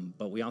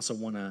 But we also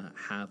want to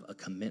have a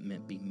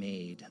commitment be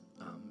made,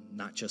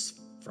 not just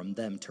from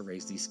them to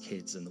raise these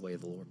kids in the way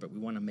of the Lord, but we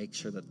want to make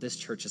sure that this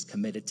church is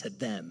committed to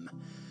them,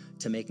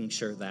 to making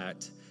sure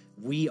that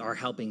we are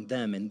helping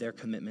them in their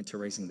commitment to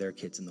raising their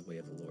kids in the way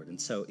of the Lord.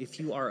 And so if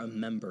you are a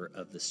member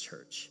of this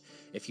church,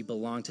 if you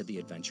belong to the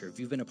adventure, if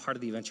you've been a part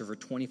of the adventure for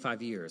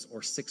 25 years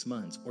or 6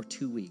 months or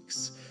 2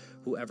 weeks,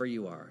 whoever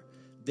you are.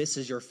 This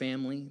is your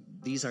family.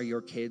 These are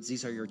your kids.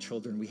 These are your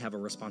children. We have a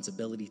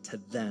responsibility to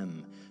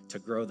them, to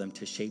grow them,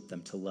 to shape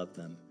them, to love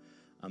them,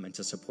 and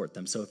to support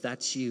them. So if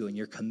that's you and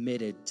you're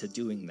committed to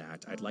doing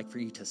that, I'd like for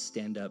you to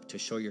stand up to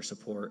show your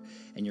support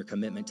and your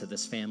commitment to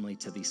this family,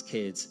 to these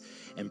kids,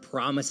 and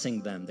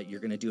promising them that you're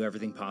going to do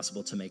everything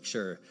possible to make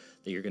sure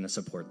that you're going to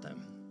support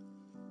them.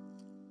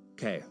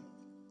 Okay.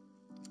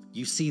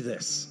 You see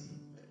this?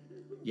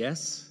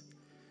 Yes?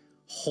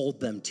 Hold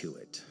them to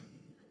it.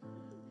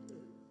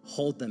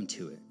 Hold them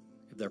to it.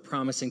 If they're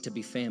promising to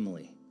be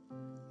family,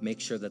 make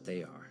sure that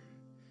they are.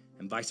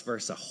 And vice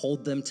versa,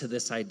 hold them to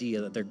this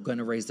idea that they're going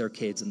to raise their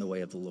kids in the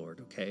way of the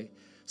Lord, okay?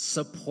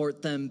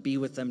 Support them, be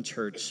with them,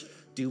 church.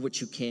 Do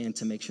what you can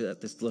to make sure that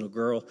this little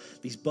girl,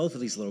 both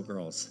of these little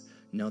girls,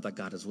 know that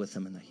God is with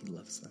them and that he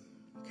loves them,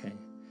 okay?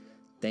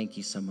 Thank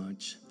you so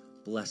much.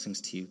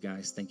 Blessings to you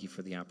guys. Thank you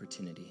for the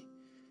opportunity.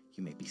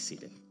 You may be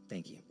seated.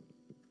 Thank you.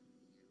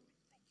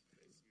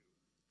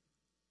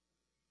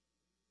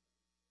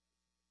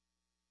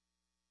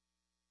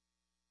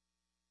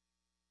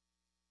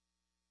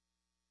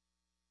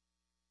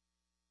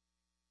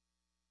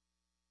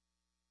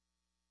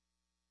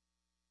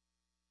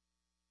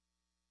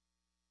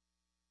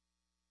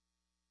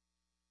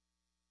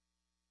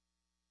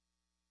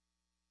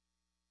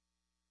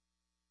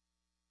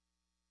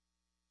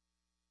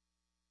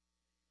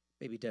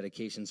 Baby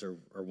dedications are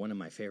one of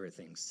my favorite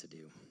things to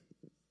do.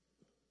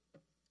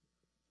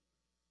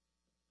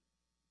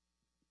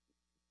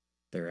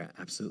 They're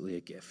absolutely a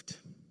gift.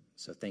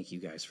 So thank you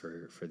guys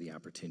for the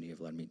opportunity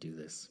of letting me do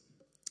this.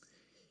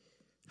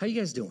 How you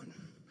guys doing?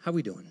 How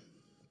we doing?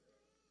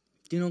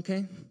 Doing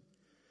okay?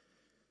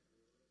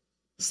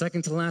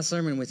 Second to last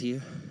sermon with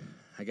you.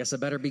 I guess I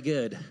better be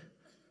good.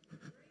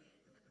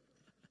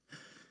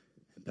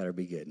 It better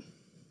be good.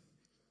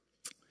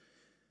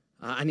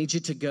 I need you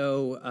to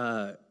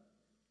go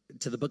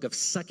to the book of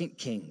 2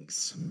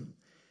 Kings.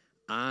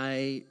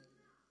 I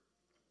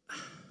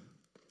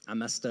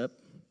messed up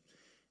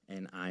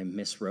and I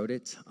miswrote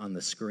it on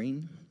the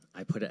screen.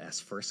 I put it as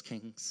 1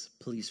 Kings.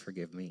 Please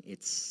forgive me.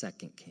 It's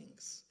 2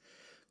 Kings.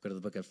 Go to the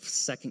book of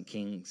 2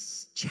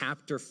 Kings,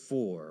 chapter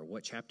 4.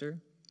 What chapter?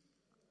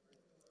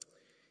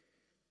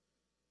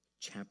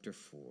 Chapter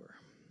 4.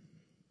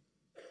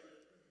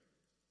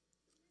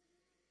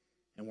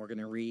 And we're going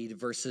to read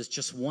verses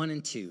just 1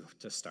 and 2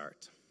 to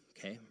start.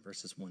 Okay?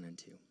 Verses 1 and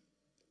 2.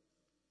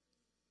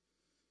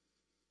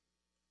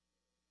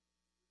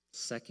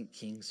 2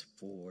 Kings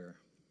 4,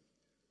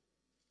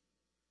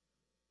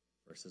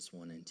 verses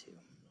 1 and 2.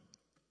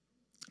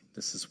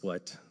 This is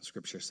what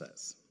Scripture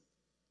says.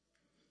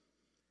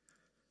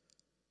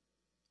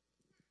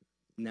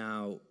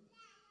 Now,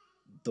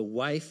 the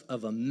wife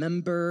of a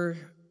member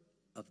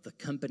of the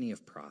company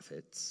of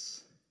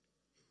prophets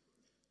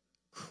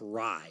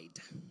cried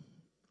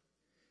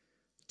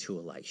to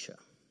Elisha,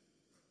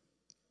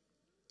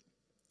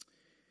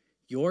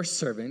 "Your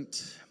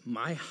servant,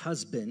 my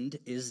husband,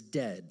 is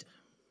dead.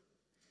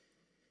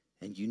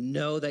 And you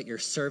know that your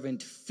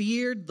servant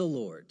feared the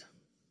Lord.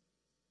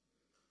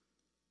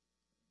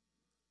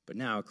 But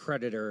now a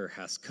creditor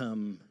has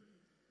come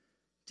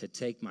to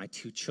take my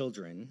 2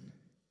 children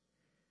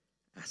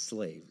as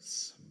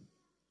slaves."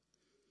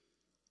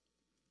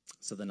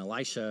 So then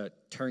Elisha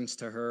turns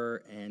to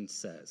her and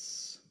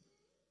says,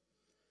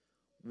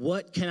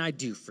 "What can I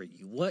do for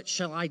you? What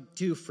shall I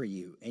do for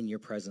you in your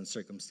present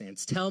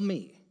circumstance? Tell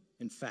me,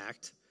 in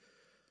fact,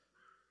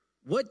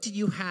 what do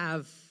you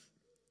have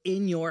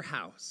in your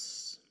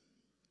house?"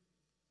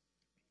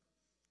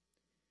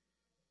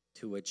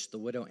 To which the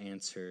widow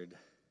answered,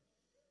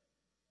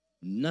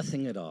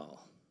 "Nothing at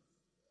all,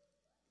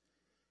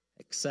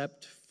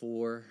 except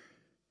for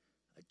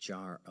a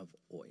jar of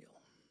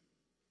oil."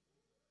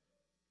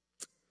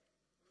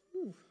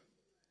 Whew.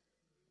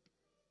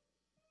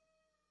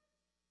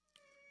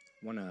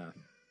 I want to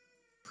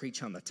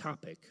preach on the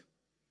topic,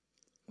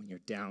 when you're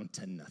down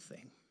to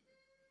nothing.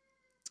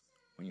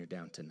 When you're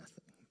down to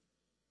nothing.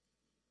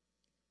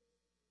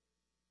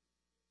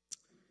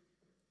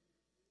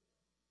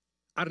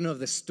 I don't know if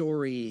this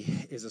story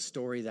is a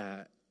story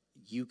that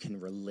you can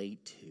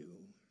relate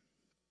to.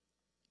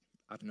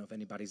 I don't know if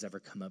anybody's ever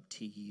come up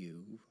to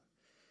you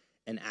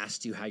and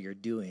asked you how you're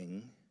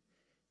doing,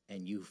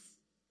 and you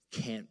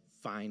can't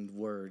find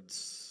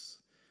words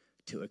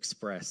to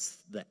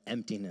express the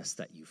emptiness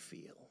that you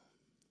feel.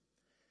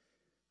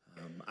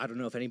 I don't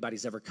know if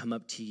anybody's ever come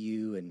up to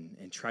you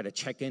and try to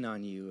check in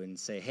on you and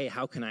say, "Hey,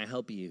 how can I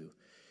help you?"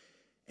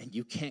 And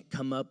you can't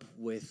come up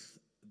with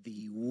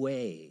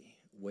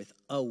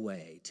a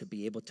way to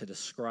be able to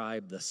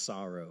describe the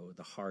sorrow,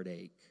 the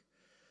heartache,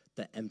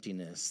 the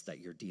emptiness that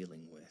you're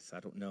dealing with. I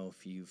don't know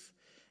if you've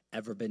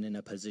ever been in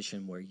a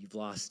position where you've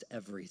lost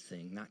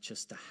everything, not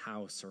just a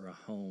house or a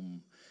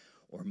home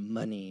or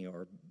money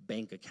or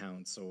bank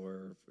accounts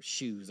or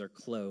shoes or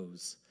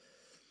clothes.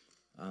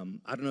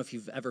 I don't know if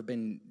you've ever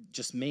been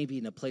just maybe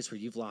in a place where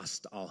you've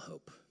lost all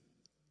hope.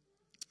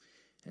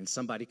 And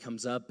somebody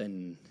comes up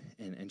and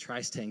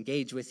tries to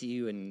engage with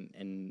you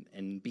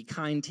and be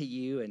kind to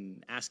you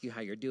and ask you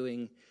how you're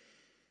doing.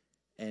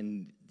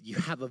 and you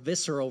have a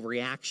visceral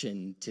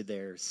reaction to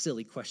their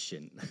silly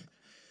question.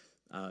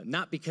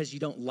 Not because you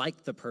don't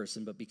like the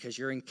person, but because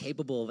you're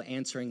incapable of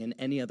answering in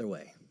any other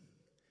way,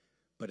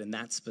 but in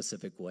that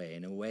specific way,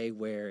 in a way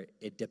where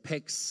it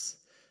depicts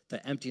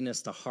the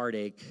emptiness, the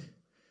heartache,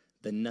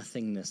 the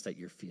nothingness that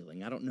you're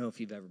feeling. I don't know if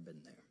you've ever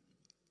been there.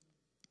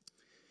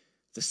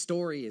 The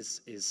story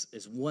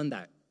is one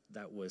that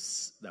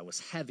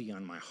was heavy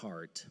on my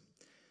heart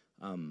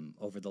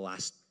over the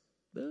last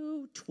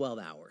 12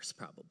 hours,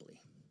 probably.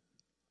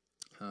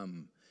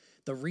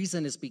 The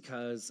reason is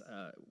because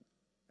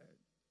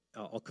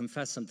I'll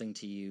confess something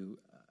to you.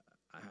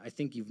 I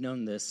think you've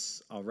known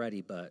this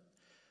already, but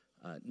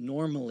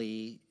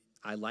normally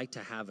I like to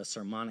have a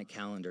sermonic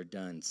calendar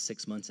done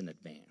 6 months in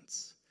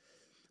advance.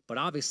 But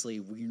obviously,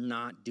 we're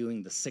not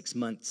doing the 6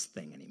 months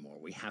thing anymore.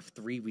 We have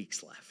 3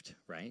 weeks left,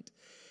 right?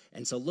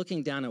 And so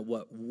looking down at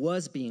what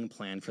was being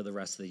planned for the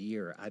rest of the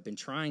year, I've been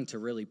trying to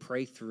really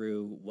pray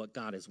through what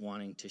God is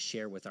wanting to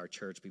share with our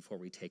church before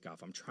we take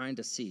off. I'm trying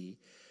to see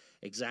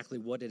exactly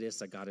what it is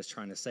that God is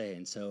trying to say.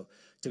 And so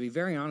to be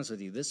very honest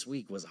with you, this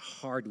week was a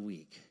hard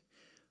week.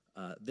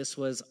 This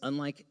was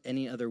unlike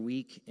any other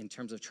week in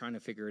terms of trying to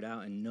figure it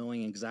out and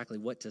knowing exactly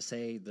what to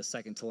say the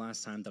second to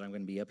last time that I'm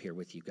going to be up here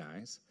with you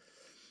guys.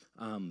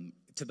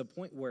 To the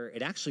point where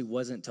it actually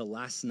wasn't till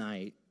last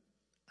night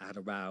at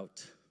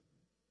about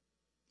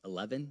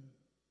 11,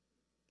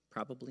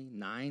 probably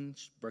 9,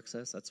 Brooke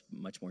says. That's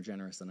much more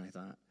generous than I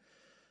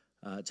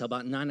thought. Till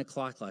about 9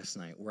 o'clock last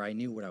night where I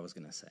knew what I was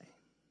going to say.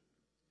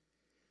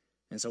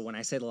 And so when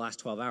I say the last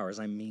 12 hours,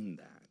 I mean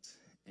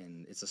that.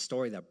 And it's a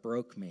story that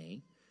broke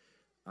me.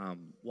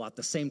 While at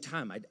the same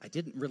time, I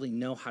didn't really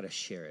know how to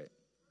share it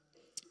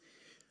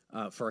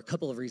for a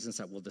couple of reasons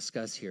that we'll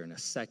discuss here in a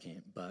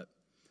second. But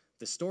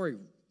the story,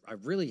 I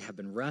really have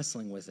been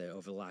wrestling with it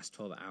over the last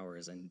 12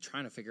 hours and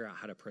trying to figure out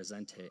how to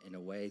present it in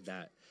a way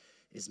that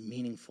is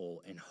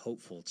meaningful and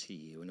hopeful to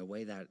you, in a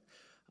way that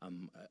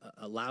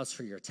allows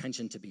for your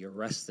attention to be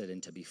arrested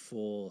and to be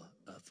full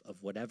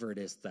of whatever it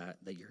is that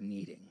you're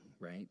needing,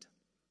 right?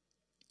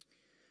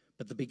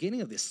 But the beginning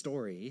of this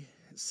story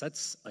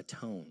sets a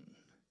tone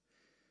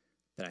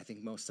that I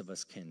think most of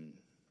us can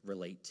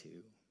relate to.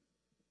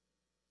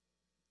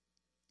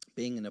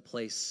 Being in a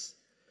place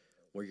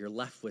where you're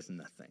left with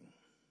nothing,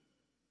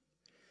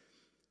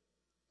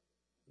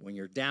 when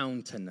you're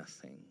down to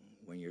nothing,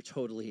 when you're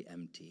totally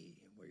empty,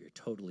 where you're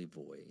totally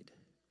void,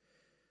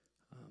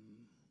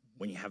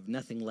 when you have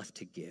nothing left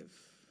to give,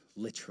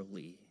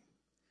 literally,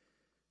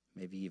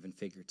 maybe even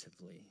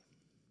figuratively,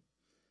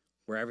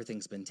 where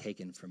everything's been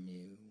taken from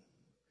you,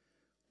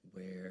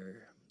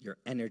 where your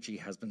energy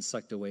has been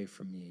sucked away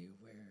from you,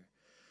 where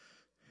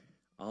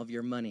all of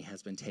your money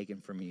has been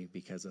taken from you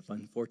because of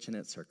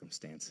unfortunate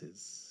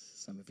circumstances.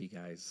 Some of you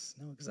guys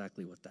know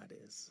exactly what that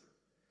is.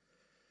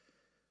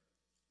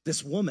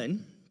 This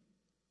woman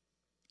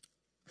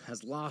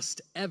has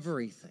lost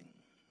everything.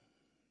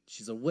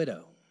 She's a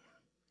widow.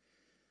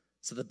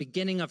 So the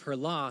beginning of her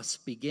loss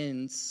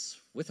begins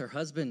with her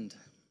husband.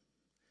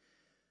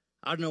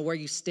 I don't know where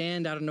you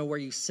stand. I don't know where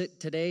you sit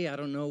today. I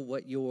don't know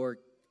what your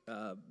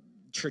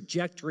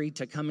trajectory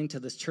to coming to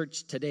this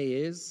church today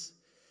is.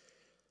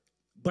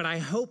 But I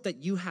hope that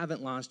you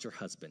haven't lost your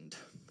husband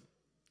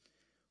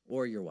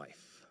or your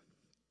wife.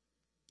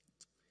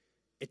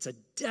 It's a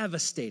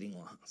devastating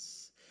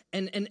loss.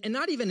 And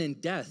not even in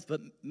death,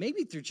 but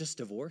maybe through just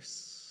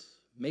divorce,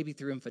 maybe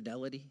through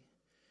infidelity,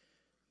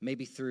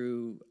 maybe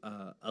through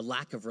a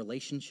lack of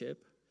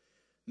relationship.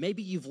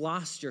 Maybe you've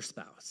lost your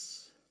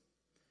spouse.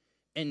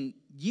 And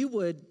you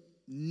would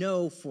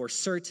know for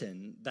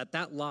certain that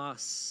that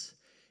loss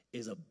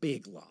is a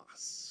big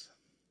loss.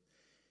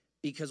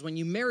 Because when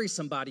you marry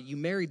somebody, you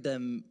married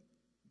them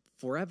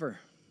forever,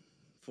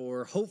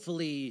 for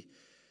hopefully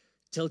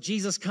till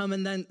Jesus comes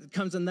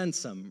and then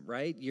some,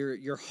 right?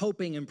 You're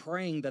hoping and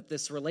praying that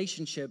this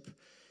relationship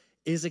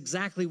is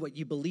exactly what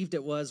you believed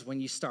it was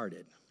when you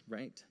started,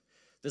 right?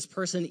 This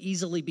person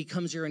easily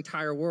becomes your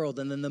entire world,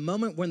 and then the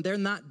moment when they're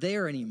not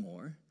there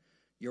anymore,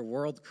 your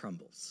world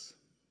crumbles.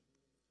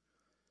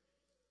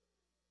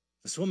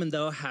 This woman,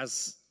 though,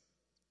 has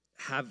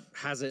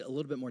it a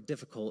little bit more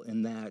difficult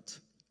in that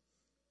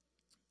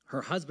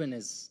her husband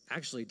has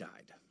actually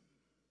died.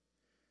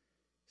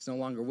 He's no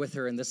longer with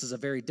her, and this is a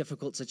very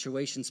difficult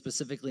situation,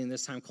 specifically in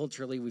this time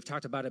culturally. We've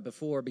talked about it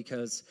before,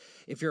 because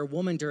if you're a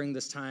woman during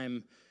this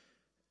time,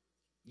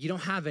 you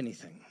don't have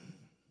anything.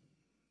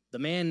 The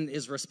man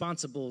is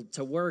responsible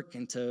to work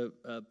and to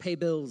pay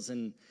bills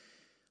and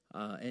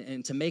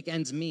to make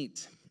ends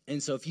meet.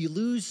 And so if you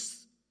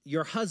lose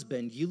your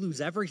husband, you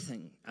lose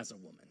everything as a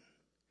woman.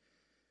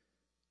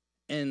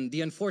 And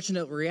the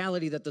unfortunate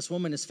reality that this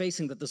woman is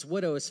facing, that this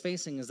widow is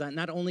facing, is that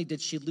not only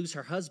did she lose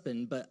her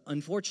husband, but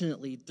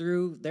unfortunately,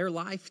 through their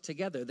life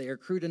together, they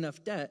accrued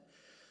enough debt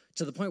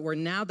to the point where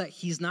now that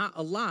he's not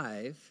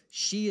alive,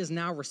 she is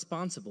now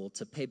responsible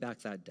to pay back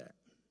that debt.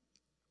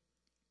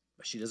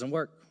 But she doesn't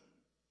work.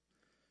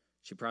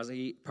 She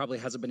probably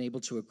hasn't been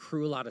able to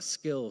accrue a lot of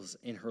skills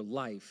in her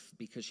life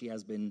because she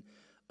has been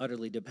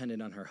utterly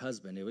dependent on her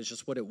husband. It was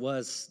just what it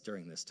was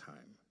during this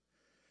time.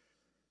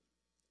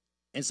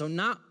 And so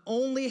not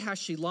only has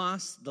she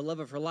lost the love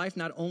of her life,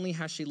 not only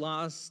has she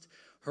lost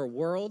her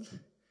world,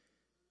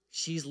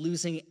 she's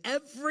losing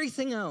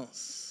everything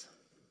else.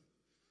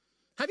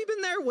 Have you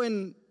been there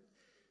when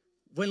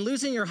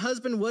losing your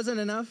husband wasn't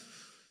enough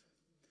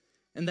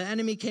and the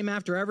enemy came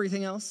after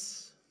everything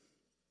else?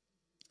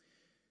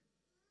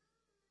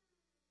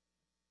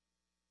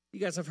 You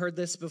guys have heard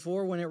this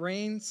before. When it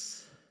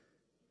rains,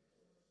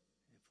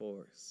 it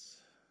pours.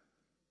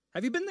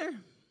 Have you been there?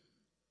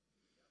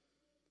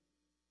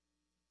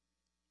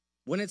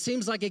 When it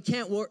seems like it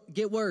can't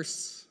get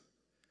worse,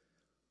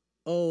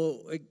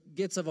 it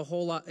gets a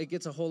whole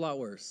lot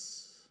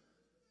worse.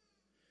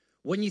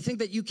 When you think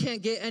that you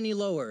can't get any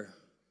lower,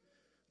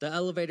 the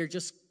elevator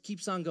just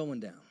keeps on going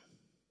down.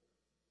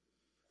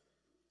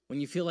 When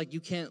you feel like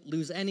you can't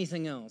lose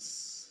anything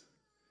else,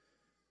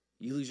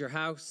 you lose your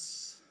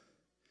house.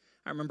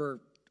 I remember,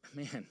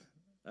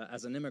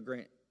 as an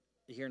immigrant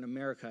here in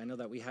America, I know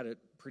that we had it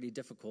pretty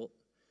difficult.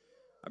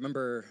 I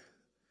remember,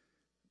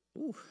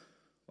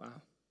 wow.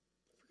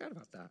 Forgot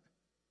about that.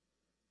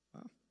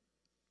 Wow.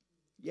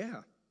 Yeah.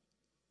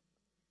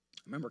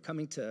 I remember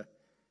coming to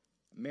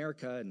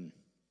America and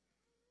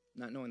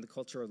not knowing the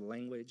culture or the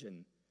language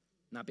and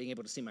not being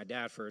able to see my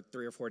dad for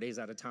 3 or 4 days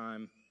at a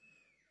time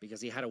because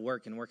he had to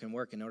work in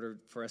order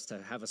for us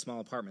to have a small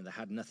apartment that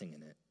had nothing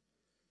in it.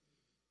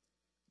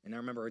 And I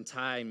remember in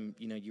time,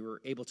 you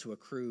were able to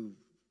accrue,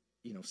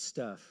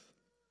 stuff.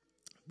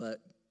 But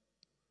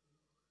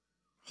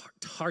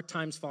hard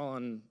times fall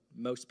on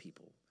most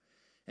people.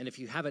 And if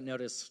you haven't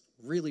noticed,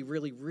 really,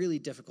 really, really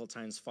difficult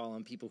times fall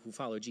on people who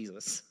follow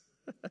Jesus.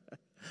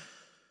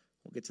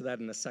 We'll get to that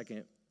in a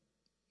second.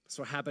 That's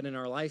what happened in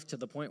our life to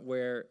the point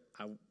where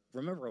I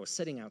remember I was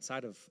sitting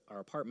outside of our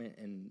apartment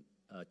and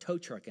a tow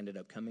truck ended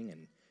up coming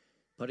and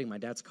putting my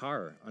dad's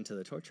car onto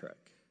the tow truck.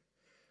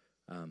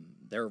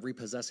 They were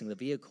repossessing the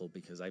vehicle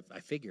because I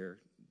figure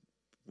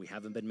we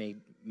haven't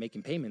been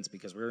making payments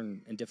because we're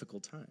in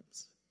difficult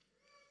times.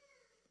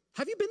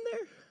 Have you been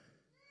there?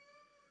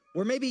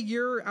 Or maybe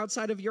you're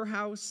outside of your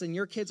house and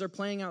your kids are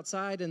playing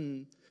outside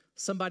and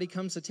somebody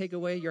comes to take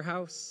away your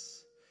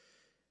house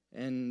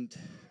and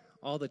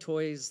all the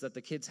toys that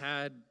the kids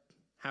had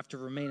have to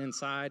remain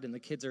inside and the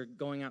kids are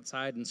going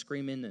outside and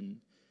screaming and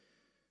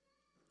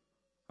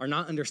are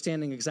not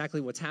understanding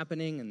exactly what's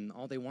happening and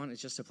all they want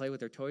is just to play with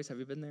their toys. Have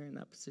you been there in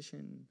that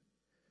position?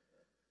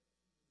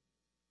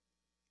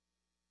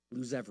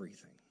 Lose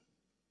everything.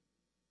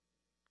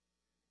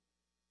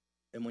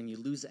 And when you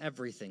lose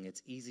everything,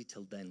 it's easy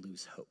to then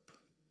lose hope,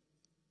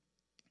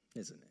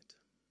 isn't it?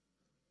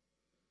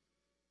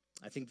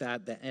 I think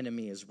that the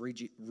enemy is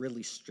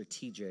really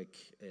strategic.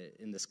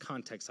 In this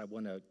context, I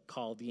want to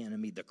call the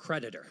enemy the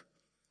creditor,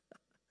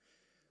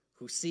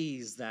 who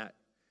sees that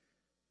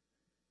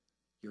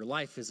your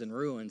life is in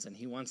ruins and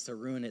he wants to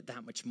ruin it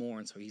that much more,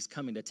 and so he's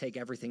coming to take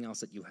everything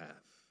else that you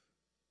have.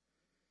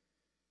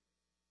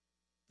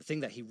 The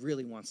thing that he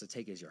really wants to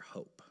take is your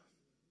hope.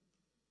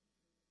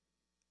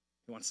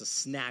 He wants to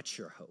snatch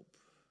your hope.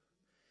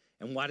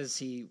 And why does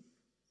he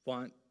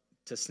want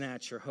to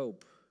snatch your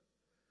hope?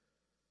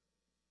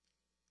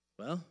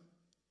 Well,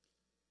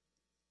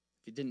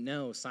 if you didn't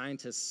know,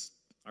 scientists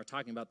are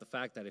talking about the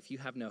fact that if you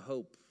have no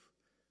hope,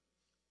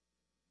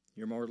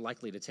 you're more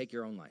likely to take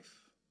your own life.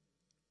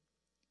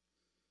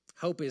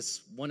 Hope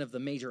is one of the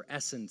major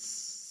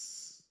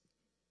essences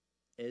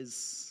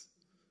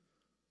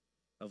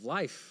of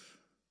life.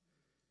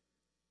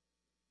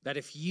 That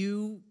if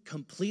you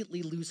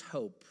completely lose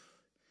hope,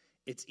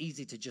 it's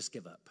easy to just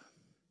give up.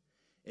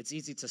 It's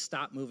easy to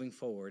stop moving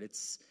forward.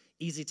 It's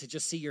easy to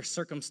just see your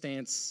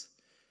circumstance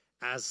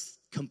as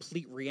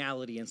complete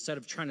reality instead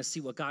of trying to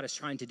see what God is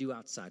trying to do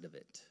outside of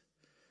it.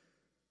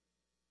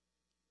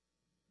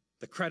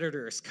 The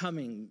creditor is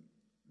coming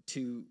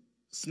to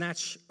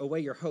snatch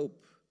away your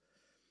hope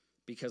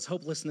because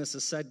hopelessness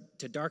is said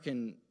to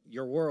darken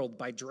your world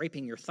by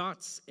draping your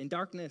thoughts in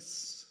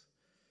darkness,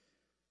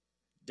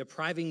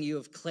 depriving you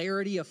of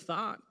clarity of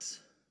thought.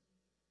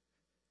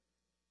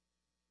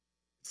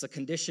 It's a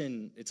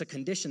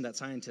condition that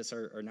scientists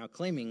are now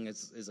claiming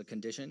is a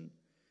condition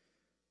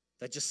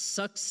that just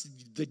sucks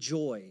the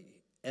joy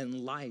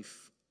and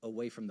life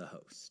away from the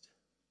host.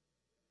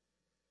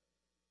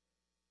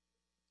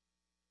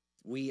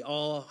 We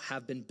all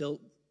have been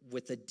built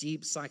with a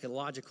deep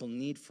psychological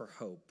need for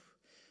hope.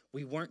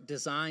 We weren't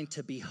designed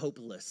to be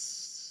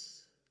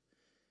hopeless.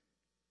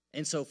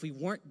 And so if we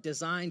weren't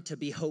designed to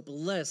be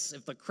hopeless,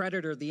 if the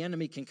creditor, the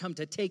enemy, can come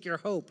to take your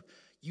hope,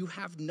 you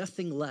have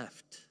nothing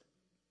left.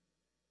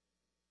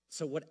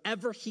 So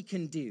whatever he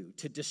can do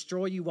to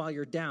destroy you while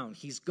you're down,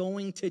 he's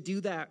going to do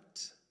that.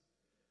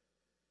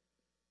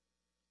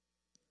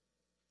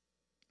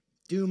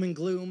 Doom and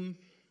gloom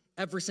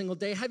every single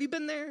day. Have you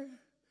been there?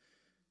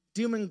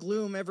 Doom and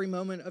gloom every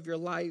moment of your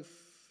life.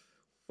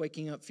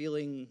 Waking up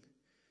feeling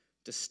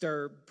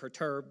disturbed,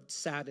 perturbed,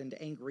 saddened,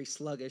 angry,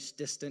 sluggish,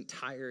 distant,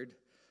 tired,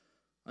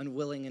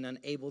 unwilling and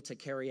unable to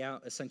carry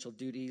out essential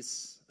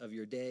duties of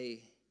your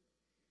day.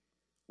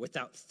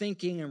 without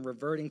thinking and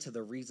reverting to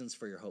the reasons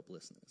for your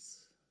hopelessness.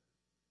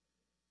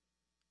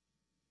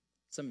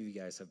 Some of you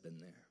guys have been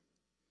there,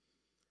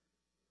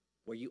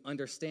 where you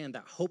understand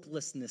that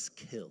hopelessness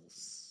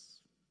kills.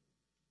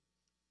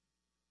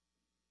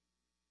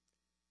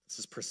 This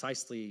is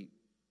precisely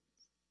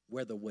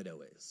where the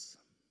widow is.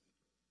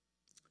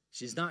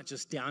 She's not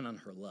just down on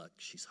her luck,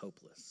 she's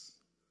hopeless.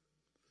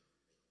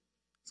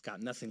 It's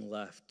got nothing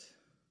left.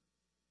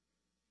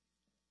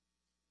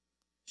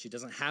 She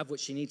doesn't have what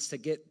she needs to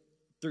get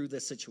through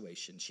this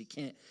situation. She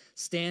can't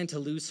stand to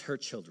lose her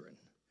children.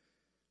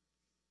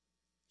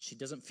 She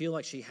doesn't feel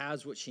like she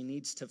has what she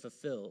needs to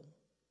fulfill.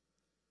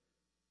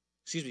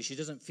 She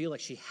doesn't feel like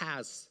she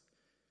has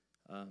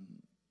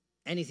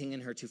anything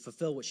in her to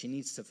fulfill what she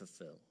needs to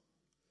fulfill.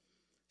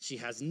 She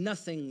has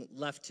nothing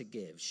left to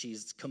give.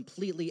 She's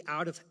completely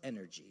out of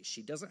energy.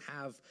 She doesn't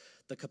have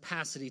the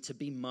capacity to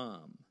be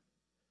mom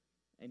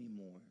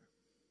anymore.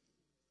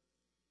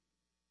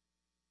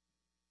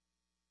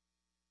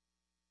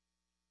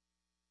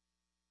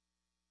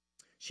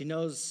 She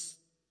knows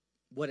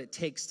what it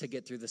takes to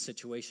get through the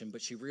situation,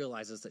 but she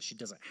realizes that she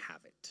doesn't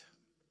have it.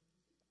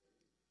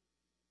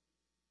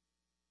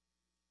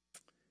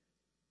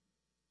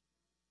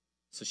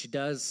 So she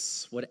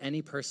does what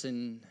any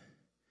person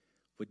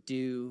would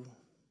do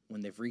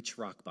when they've reached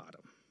rock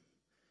bottom.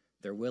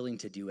 They're willing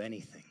to do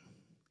anything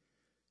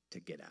to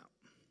get out.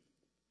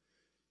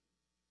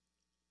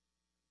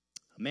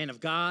 A man of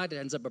God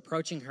ends up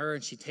approaching her,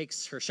 and she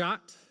takes her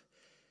shot.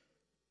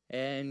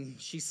 And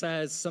she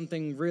says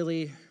something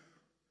really,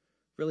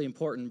 really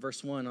important.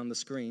 Verse 1 on the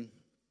screen.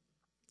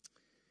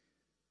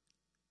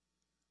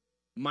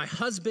 My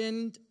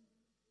husband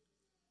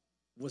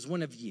was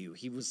one of you.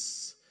 He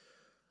was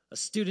a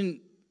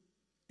student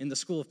in the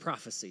school of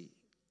prophecy.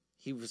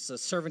 He was a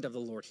servant of the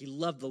Lord. He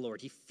loved the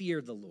Lord. He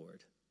feared the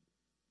Lord.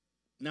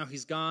 Now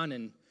he's gone,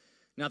 and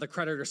now the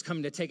creditor's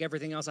coming to take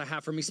everything else I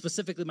have from me,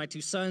 specifically my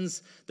 2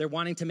 sons. They're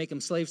wanting to make him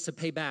slaves to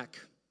pay back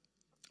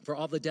for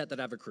all the debt that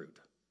I've accrued.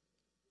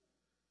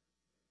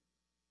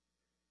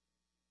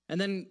 And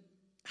then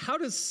how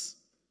does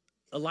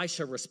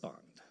Elisha respond?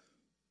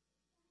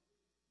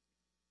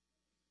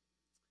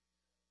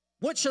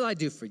 What shall I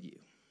do for you?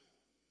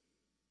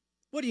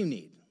 What do you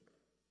need?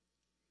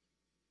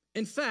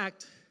 In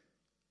fact,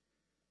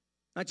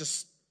 not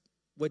just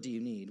what do you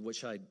need, what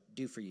shall I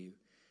do for you?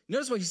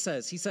 Notice what he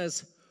says. He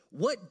says,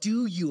 what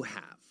do you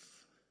have?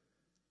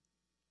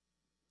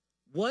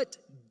 What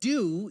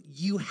do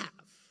you have?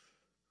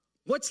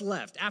 What's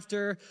left?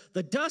 After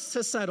the dust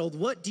has settled,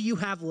 what do you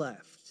have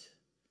left?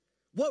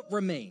 What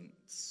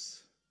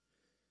remains?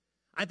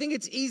 I think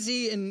it's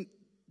easy in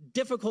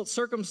difficult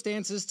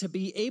circumstances to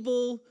be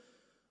able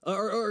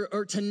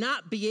or to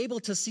not be able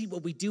to see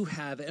what we do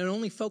have and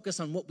only focus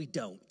on what we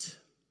don't.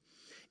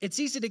 It's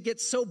easy to get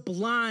so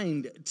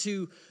blind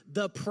to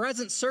the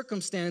present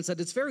circumstance that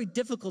it's very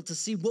difficult to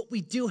see what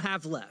we do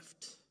have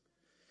left.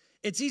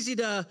 It's easy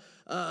to,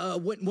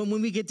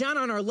 when we get down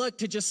on our luck,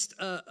 to just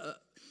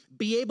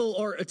be able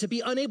or to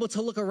be unable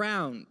to look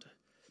around,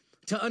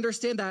 to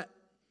understand that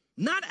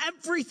not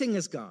everything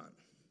is gone.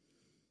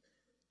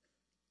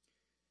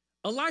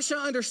 Elisha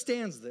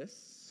understands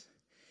this,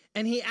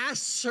 and he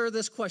asks her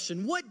this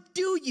question, what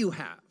do you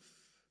have?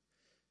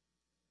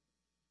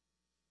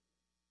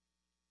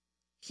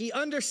 He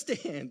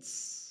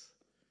understands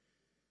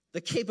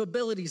the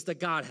capabilities that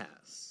God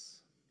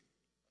has.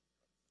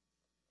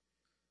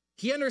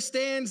 He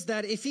understands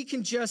that if he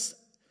can just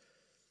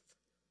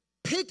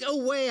pick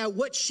away at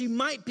what she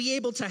might be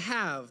able to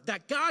have,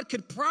 that God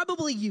could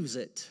probably use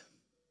it.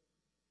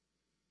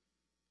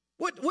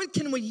 What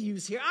can we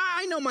use here?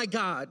 I know my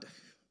God.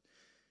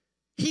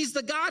 He's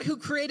the God who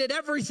created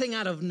everything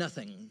out of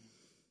nothing.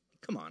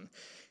 Come on.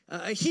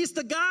 He's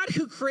the God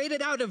who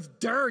created out of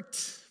dirt,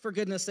 for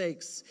goodness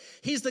sakes.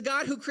 He's the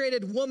God who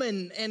created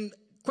woman and,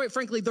 quite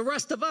frankly, the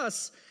rest of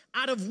us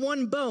out of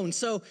one bone.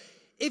 So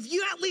if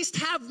you at least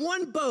have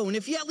one bone,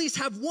 if you at least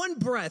have one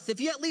breath, if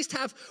you at least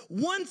have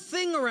one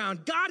thing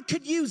around, God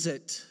could use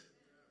it.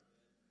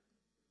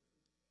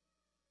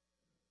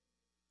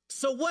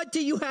 So what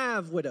do you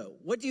have, widow?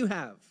 What do you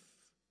have?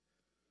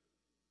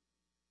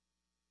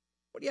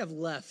 What do you have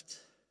left?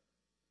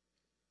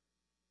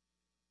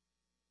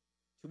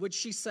 To which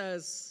she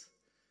says,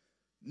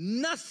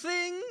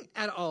 nothing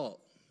at all.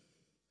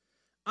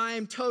 I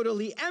am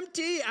totally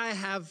empty. I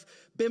have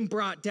been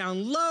brought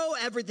down low.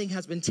 Everything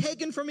has been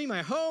taken from me.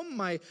 My home,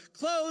 my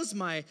clothes,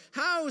 my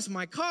house,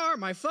 my car,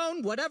 my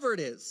phone, whatever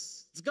it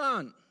is. It's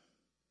gone.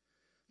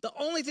 The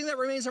only thing that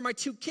remains are my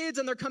 2 kids,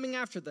 and they're coming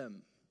after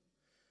them.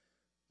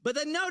 But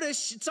then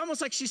notice, it's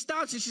almost like she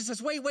stops and she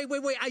says, wait,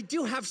 I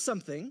do have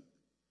something.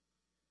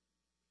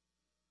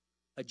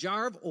 A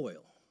jar of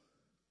oil,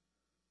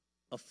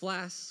 a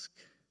flask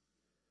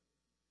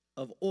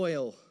of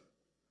oil.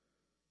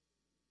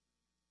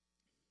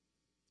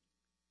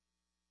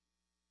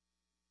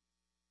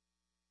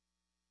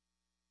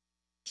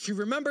 She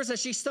remembers that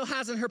she still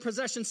has in her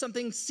possession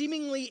something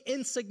seemingly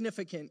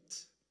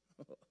insignificant.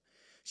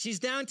 She's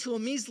down to a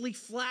measly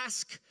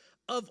flask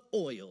of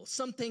oil,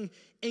 something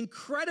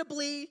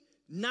incredibly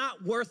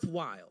not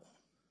worthwhile.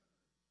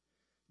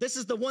 This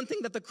is the one thing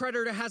that the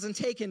creditor hasn't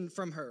taken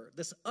from her,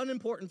 this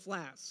unimportant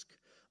flask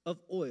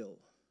of oil.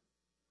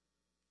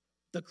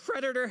 The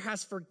creditor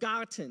has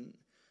forgotten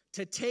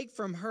to take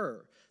from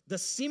her the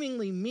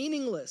seemingly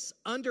meaningless,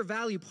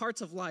 undervalued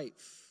parts of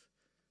life,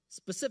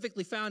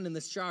 specifically found in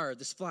this jar,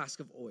 this flask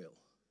of oil,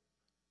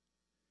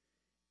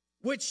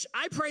 which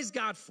I praise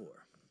God for.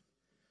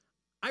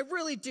 I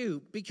really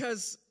do,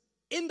 because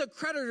in the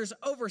creditor's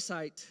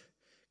oversight,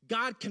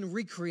 God can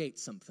recreate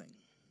something.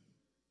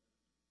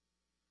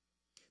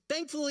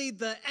 Thankfully,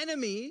 the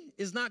enemy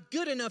is not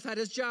good enough at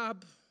his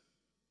job.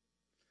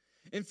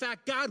 In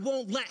fact, God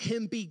won't let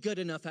him be good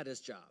enough at his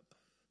job.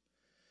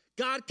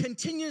 God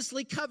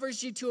continuously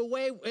covers you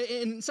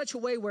in such a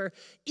way where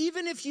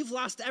even if you've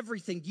lost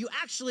everything, you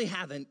actually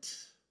haven't.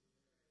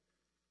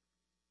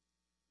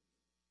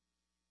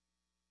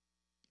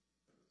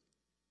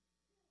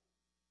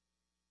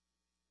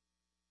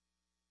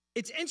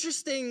 It's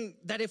interesting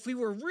that if we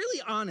were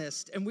really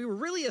honest and we were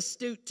really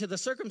astute to the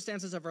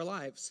circumstances of our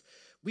lives,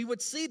 we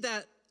would see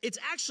that it's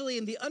actually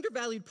in the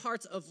undervalued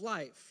parts of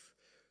life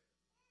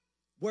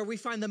where we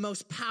find the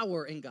most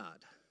power in God.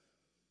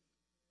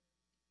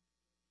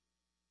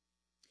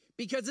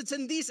 Because it's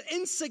in these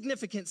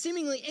insignificant,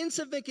 seemingly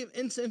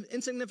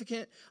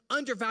insignificant,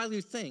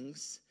 undervalued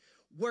things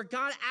where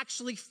God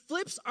actually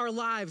flips our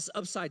lives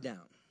upside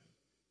down.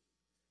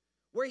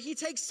 Where he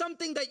takes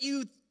something that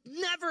you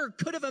never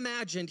could have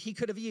imagined he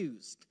could have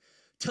used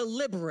to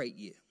liberate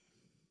you,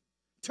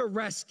 to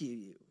rescue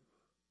you.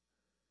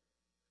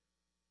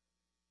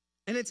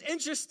 And it's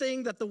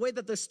interesting that the way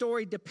that the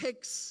story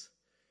depicts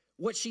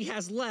what she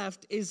has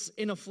left is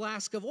in a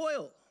flask of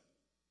oil.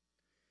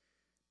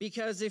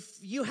 Because if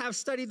you have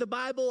studied the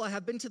Bible, I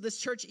have been to this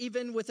church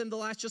even within the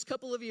last just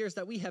couple of years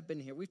that we have been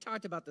here. We've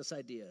talked about this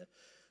idea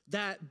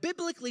that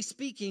biblically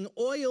speaking,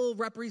 oil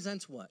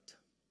represents what?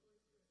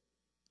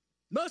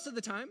 Most of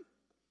the time,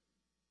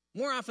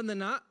 more often than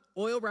not,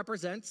 oil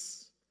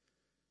represents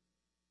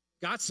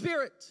God's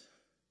Spirit.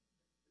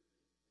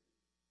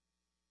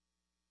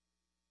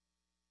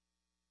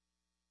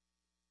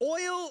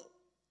 Oil,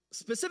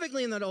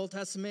 specifically in the Old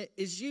Testament,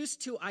 is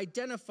used to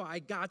identify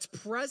God's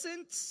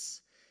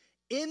presence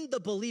in the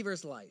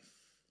believer's life.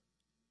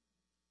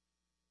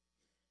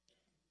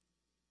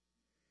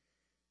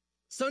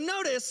 So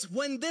notice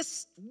when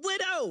this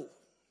widow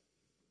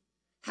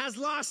has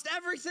lost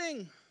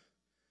everything,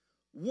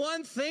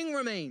 one thing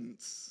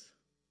remains.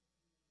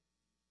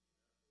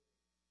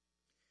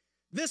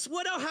 This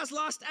widow has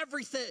lost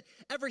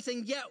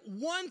everything, yet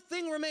one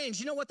thing remains.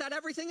 You know what that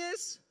everything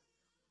is?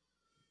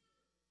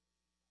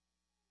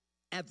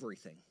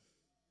 Everything.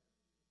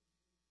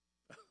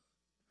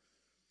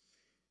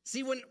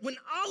 See, when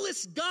all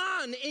is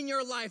gone in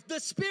your life, the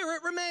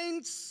Spirit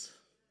remains.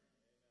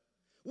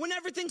 When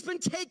everything's been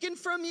taken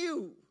from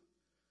you,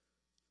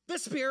 the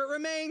Spirit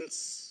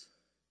remains.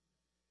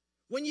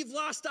 When you've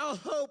lost all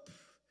hope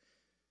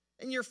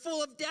and you're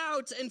full of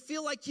doubt and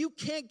feel like you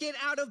can't get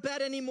out of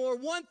bed anymore,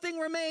 one thing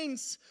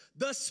remains: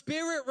 the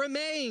Spirit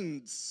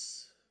remains.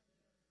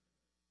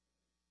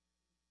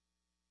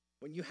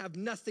 When you have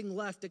nothing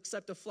left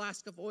except a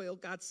flask of oil,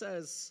 God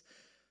says,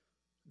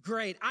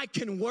 great, I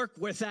can work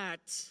with that.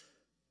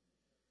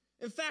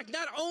 In fact,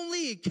 not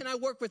only can I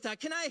work with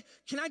that, can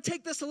I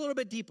take this a little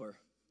bit deeper?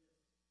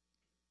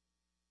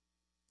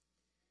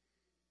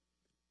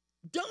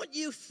 Don't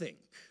you think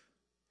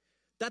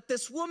that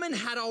this woman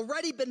had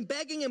already been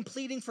begging and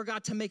pleading for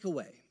God to make a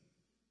way?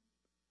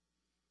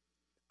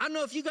 I don't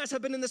know if you guys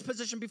have been in this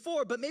position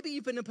before, but maybe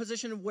you've been in a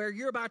position where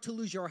you're about to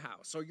lose your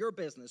house or your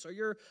business or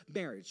your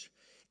marriage.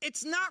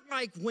 It's not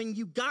like when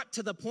you got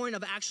to the point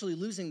of actually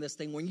losing this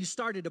thing, when you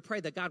started to pray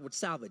that God would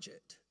salvage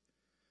it.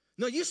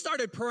 No, you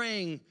started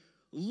praying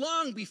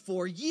long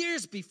before,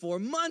 years before,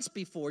 months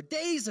before,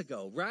 days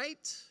ago,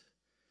 right?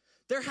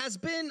 There has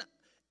been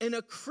an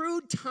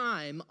accrued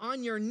time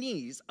on your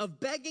knees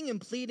of begging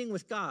and pleading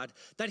with God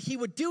that he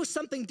would do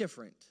something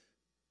different.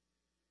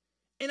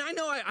 And I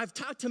know I've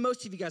talked to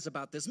most of you guys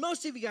about this.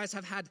 Most of you guys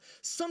have had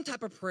some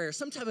type of prayer,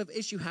 some type of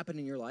issue happen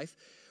in your life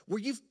where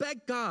you've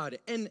begged God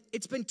and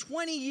it's been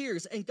 20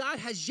 years and God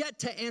has yet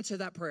to answer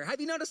that prayer.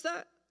 Have you noticed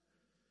that?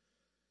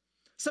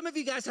 Some of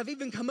you guys have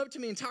even come up to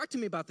me and talked to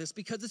me about this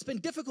because it's been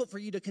difficult for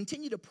you to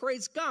continue to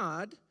praise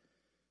God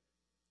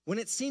when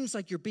it seems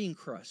like you're being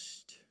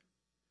crushed.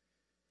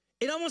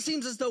 It almost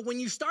seems as though when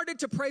you started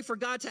to pray for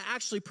God to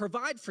actually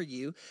provide for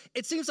you,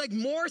 it seems like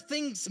more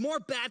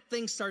bad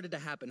things started to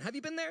happen. Have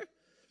you been there?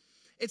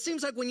 It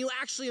seems like when you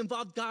actually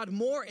involved God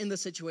more in the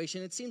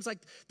situation, it seems like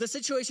the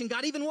situation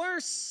got even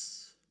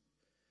worse.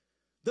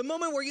 The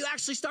moment where you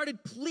actually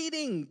started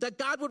pleading that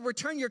God would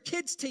return your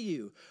kids to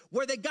you,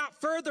 where they got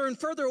further and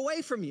further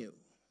away from you.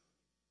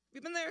 Have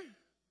you been there?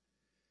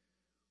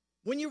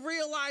 When you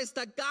realized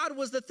that God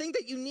was the thing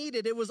that you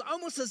needed, it was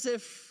almost as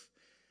if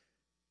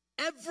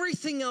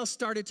everything else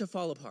started to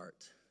fall apart.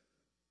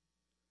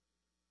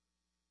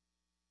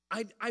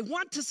 I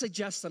want to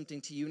suggest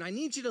something to you, and I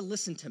need you to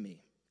listen to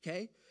me,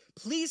 okay?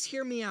 Please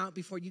hear me out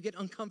before you get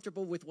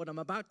uncomfortable with what I'm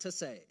about to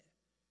say.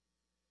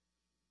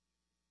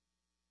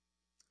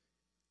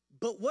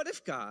 But what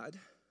if God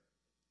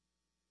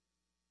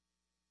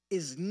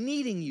is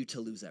needing you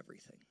to lose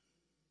everything?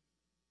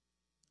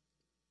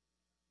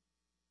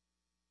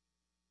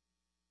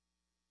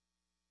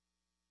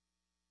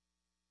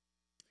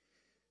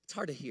 It's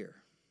hard to hear.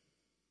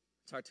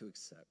 It's hard to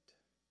accept.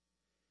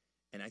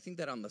 And I think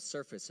that on the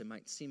surface, it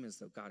might seem as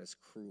though God is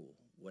cruel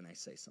when I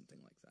say something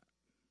like that.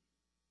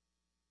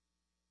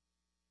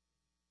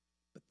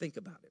 But think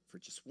about it for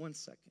just 1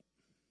 second.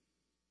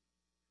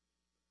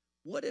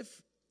 What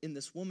if in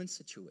this woman's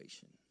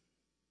situation,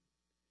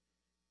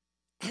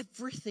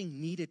 everything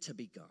needed to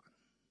be gone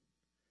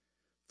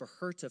for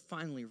her to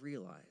finally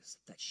realize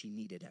that she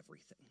needed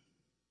everything?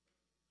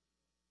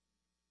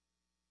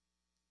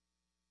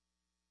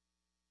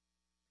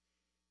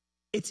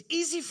 It's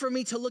easy for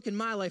me to look in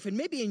my life, and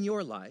maybe in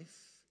your life,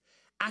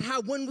 at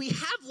how when we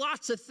have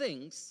lots of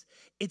things,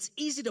 it's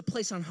easy to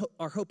place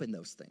our hope in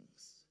those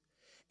things.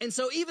 And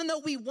so even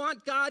though we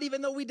want God,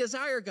 even though we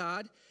desire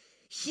God,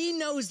 he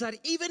knows that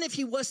even if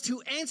he was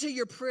to answer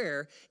your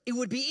prayer, it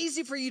would be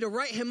easy for you to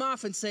write him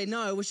off and say,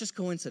 no, it was just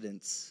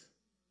coincidence.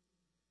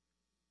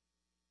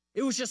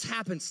 It was just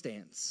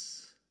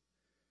happenstance.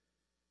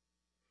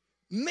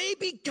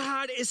 Maybe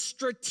God is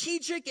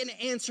strategic in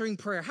answering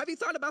prayer. Have you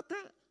thought about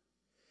that?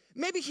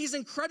 Maybe he's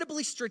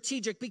incredibly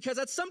strategic because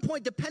at some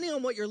point, depending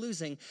on what you're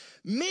losing,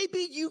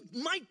 maybe you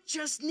might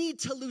just need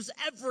to lose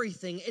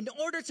everything in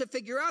order to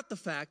figure out the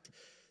fact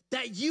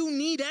that you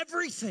need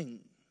everything.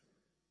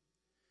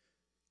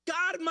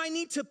 God might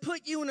need to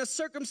put you in a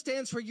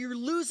circumstance where you're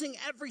losing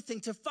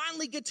everything to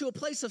finally get to a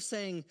place of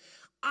saying,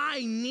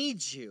 I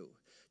need you.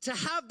 To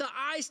have the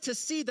eyes to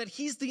see that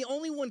he's the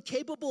only one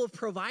capable of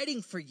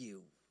providing for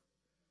you.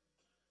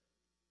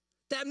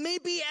 That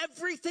maybe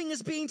everything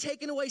is being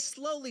taken away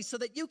slowly so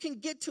that you can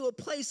get to a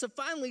place of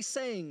finally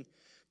saying,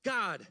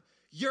 God,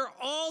 you're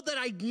all that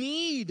I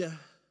need.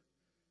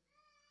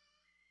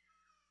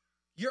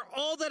 You're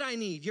all that I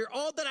need. You're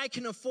all that I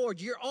can afford.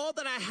 You're all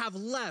that I have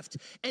left.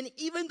 And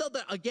even though,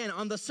 again,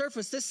 on the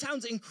surface, this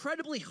sounds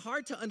incredibly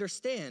hard to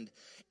understand,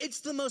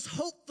 it's the most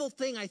hopeful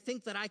thing I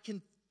think that I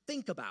can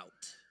think about.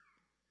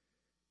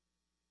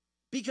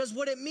 Because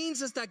what it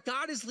means is that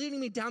God is leading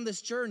me down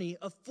this journey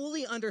of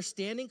fully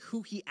understanding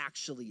who he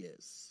actually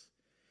is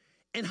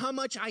and how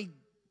much I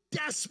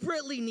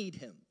desperately need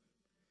him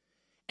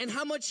and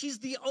how much he's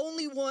the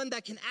only one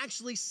that can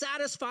actually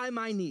satisfy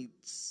my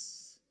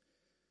needs,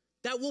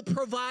 that will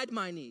provide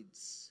my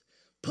needs,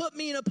 put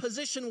me in a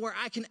position where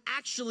I can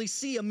actually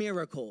see a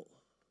miracle.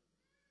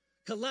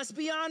 Because let's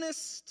be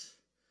honest,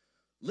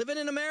 living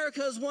in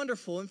America is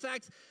wonderful. In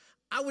fact,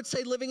 I would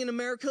say living in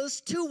America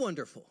is too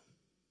wonderful.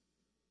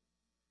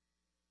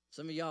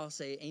 Some of y'all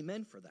say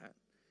amen for that.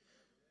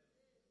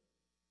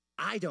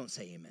 I don't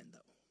say amen, though.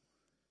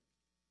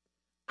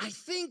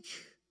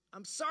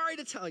 I'm sorry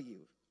to tell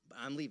you, but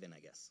I'm leaving, I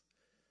guess.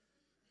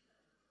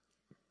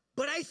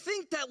 But I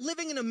think that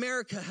living in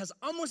America has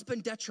almost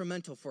been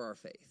detrimental for our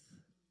faith.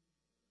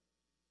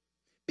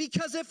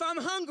 Because if I'm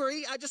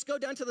hungry, I just go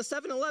down to the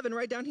 7-Eleven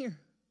right down here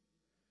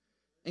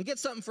and get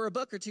something for $1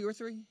 or $2 or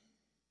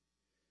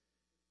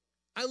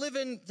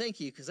 $3. Thank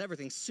you, because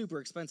everything's super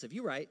expensive.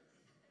 You're right.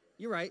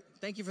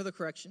 Thank you for the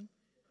correction.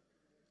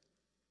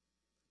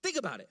 Think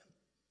about it.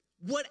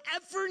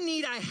 Whatever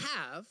need I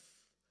have,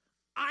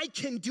 I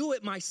can do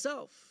it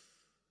myself.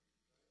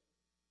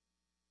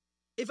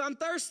 If I'm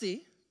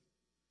thirsty,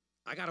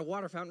 I got a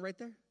water fountain right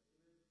there.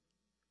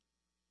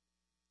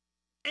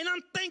 And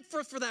I'm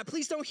thankful for that.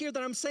 Please don't hear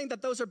that I'm saying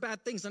that those are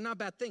bad things. They're not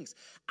bad things.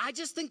 I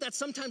just think that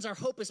sometimes our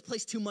hope is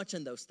placed too much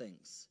in those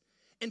things.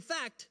 In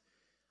fact,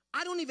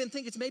 I don't even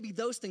think it's maybe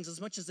those things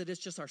as much as it is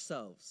just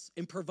ourselves,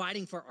 in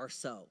providing for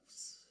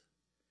ourselves.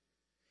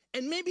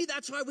 And maybe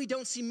that's why we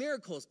don't see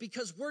miracles,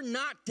 because we're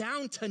not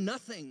down to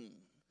nothing,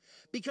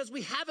 because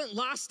we haven't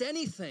lost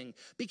anything,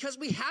 because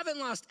we haven't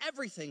lost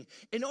everything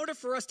in order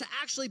for us to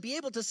actually be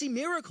able to see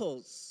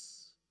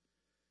miracles.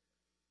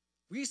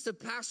 We used to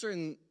pastor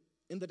in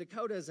the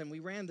Dakotas, and we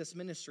ran this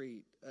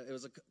ministry. It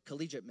was a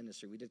collegiate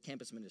ministry. We did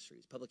campus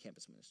ministries, public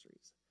campus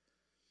ministries.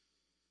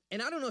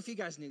 And I don't know if you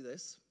guys knew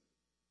this.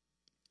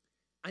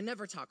 I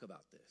never talk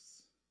about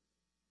this.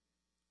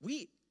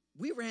 We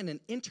ran an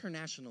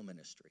international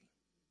ministry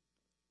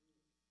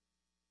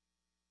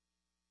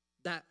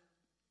that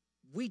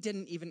we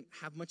didn't even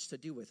have much to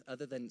do with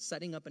other than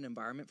setting up an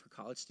environment for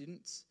college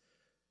students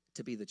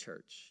to be the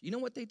church. You know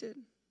what they did?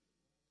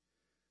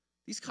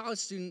 These college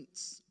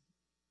students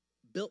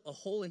built a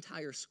whole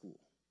entire school.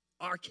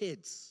 Our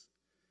kids.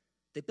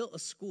 They built a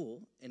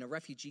school in a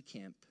refugee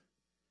camp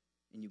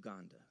in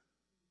Uganda.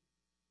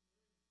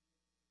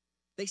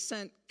 They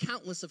sent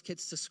countless of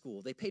kids to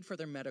school. They paid for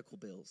their medical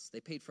bills. They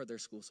paid for their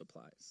school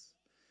supplies.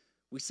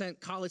 We sent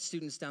college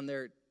students down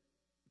there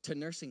to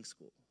nursing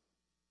school.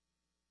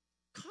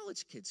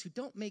 College kids who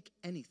don't make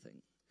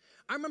anything.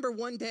 I remember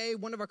one day,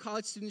 one of our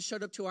college students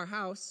showed up to our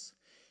house,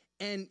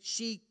 and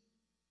she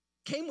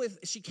came with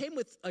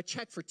a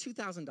check for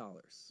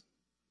 $2,000.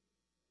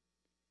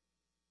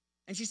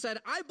 And she said,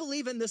 I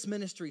believe in this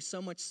ministry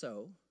so much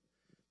so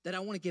that I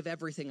want to give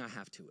everything I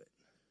have to it.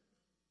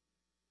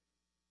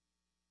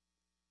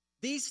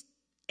 These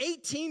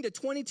 18 to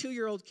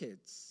 22-year-old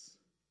kids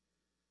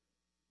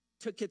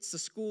took kids to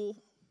school,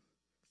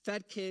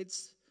 fed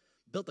kids,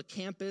 built a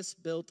campus,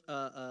 built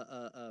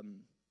a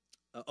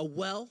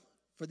well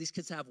for these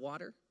kids to have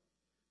water.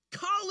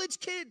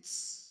 College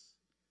kids,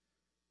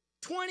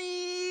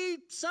 20,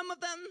 some of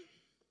them,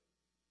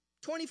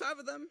 25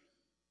 of them.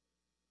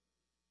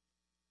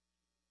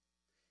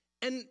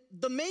 And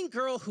the main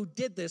girl who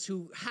did this,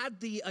 who had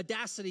the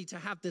audacity to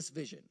have this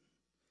vision,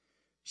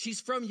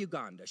 she's from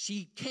Uganda.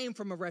 She came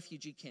from a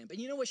refugee camp.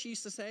 And you know what she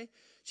used to say?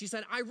 She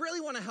said, I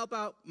really want to help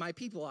out my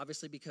people,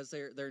 obviously, because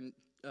they're in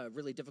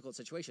really difficult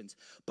situations,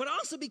 but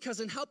also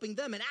because in helping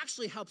them, it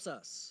actually helps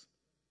us.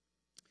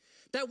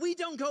 That we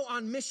don't go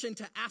on mission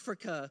to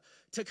Africa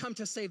to come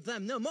to save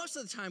them. No, most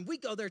of the time, we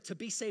go there to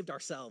be saved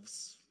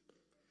ourselves.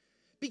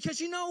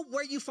 Because you know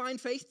where you find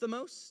faith the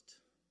most?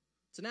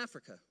 It's in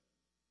Africa.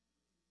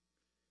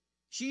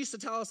 She used to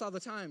tell us all the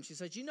time, she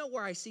said, you know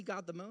where I see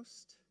God the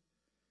most?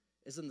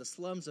 Is in the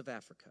slums of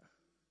Africa,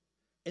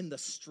 in the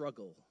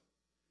struggle,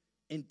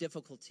 in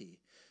difficulty.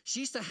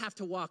 She used to have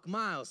to walk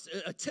miles,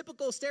 a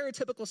typical,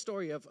 stereotypical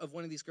story of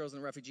one of these girls in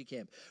a refugee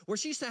camp, where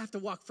she used to have to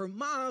walk for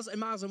miles and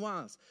miles and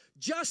miles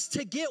just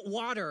to get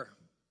water.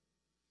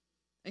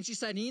 And she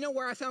said, you know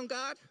where I found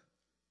God?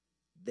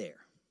 There.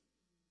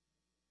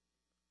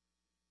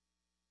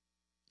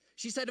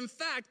 She said, in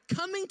fact,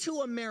 coming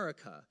to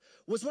America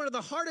was one of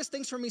the hardest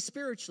things for me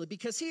spiritually,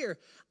 because here,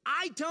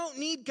 I don't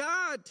need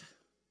God.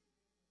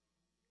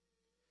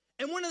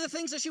 And one of the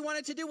things that she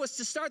wanted to do was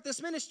to start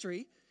this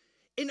ministry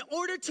in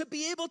order to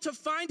be able to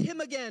find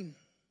him again.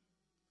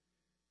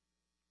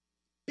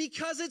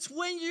 Because it's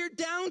when you're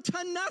down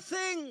to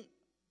nothing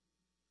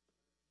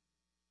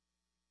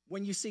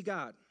when you see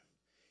God.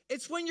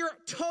 It's when you're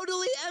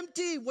totally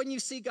empty when you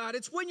see God.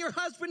 It's when your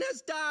husband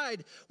has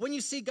died when you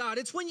see God.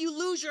 It's when you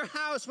lose your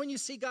house when you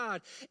see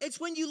God. It's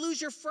when you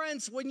lose your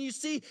friends, when you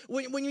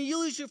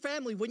lose your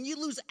family, when you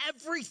lose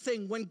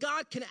everything, when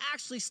God can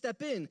actually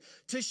step in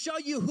to show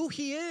you who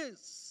he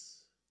is.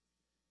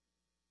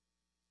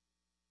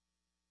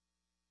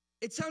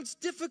 It sounds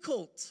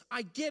difficult.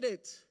 I get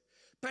it.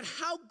 But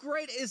how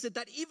great is it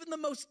that even the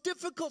most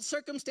difficult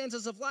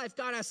circumstances of life,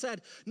 God has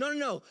said,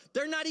 no,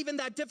 they're not even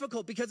that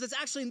difficult, because it's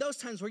actually in those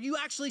times where you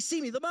actually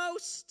see me the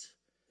most.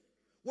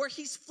 Where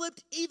he's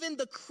flipped even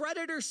the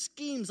creditor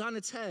schemes on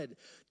its head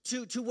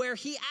to where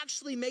he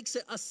actually makes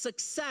it a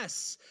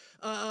success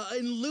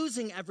in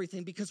losing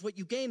everything, because what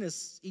you gain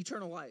is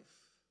eternal life.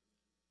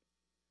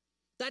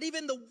 That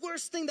even the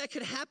worst thing that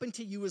could happen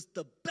to you is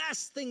the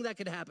best thing that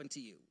could happen to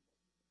you.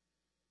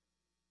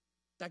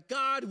 That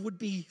God would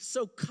be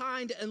so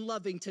kind and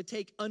loving to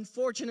take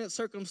unfortunate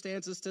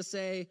circumstances to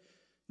say,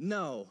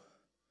 no,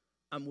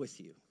 I'm with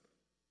you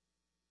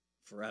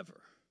forever.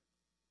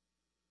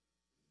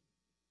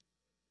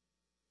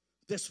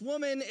 This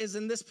woman is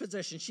in this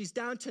position. She's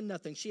down to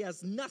nothing. She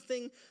has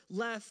nothing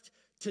left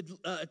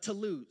to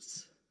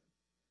lose.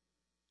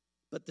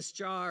 But this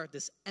jar,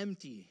 this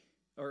empty,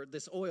 or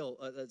this oil,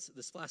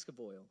 this flask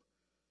of oil.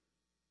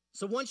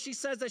 So once she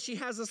says that she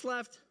has this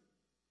left,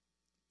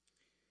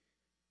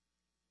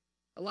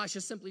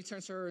 Elisha simply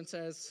turns to her and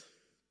says,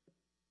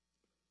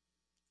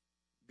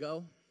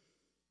 go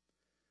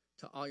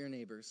to all your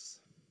neighbors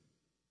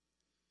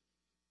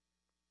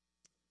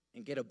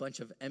and get a bunch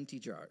of empty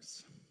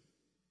jars.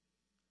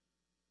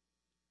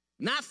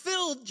 Not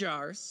filled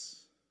jars.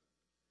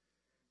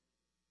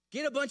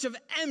 Get a bunch of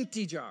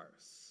empty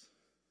jars.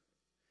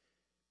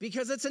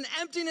 Because it's an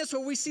emptiness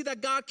where we see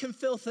that God can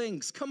fill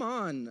things. Come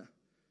on.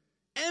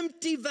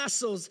 Empty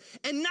vessels,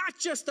 and not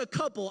just a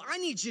couple. I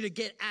need you to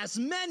get as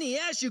many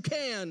as you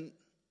can.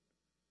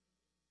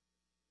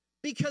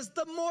 Because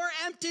the more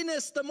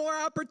emptiness, the more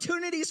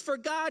opportunities for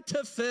God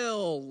to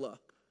fill.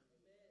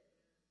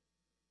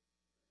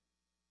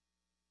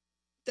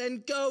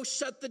 Then go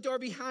shut the door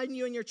behind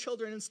you and your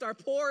children and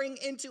start pouring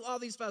into all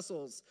these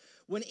vessels.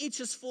 When each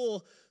is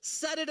full,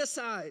 set it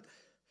aside.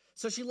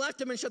 So she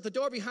left him and shut the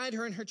door behind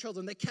her and her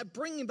children. They kept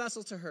bringing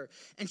vessels to her,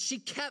 and she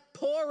kept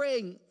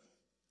pouring.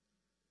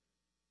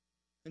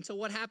 And so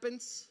what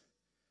happens?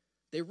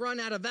 They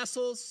run out of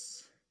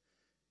vessels,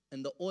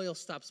 and the oil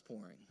stops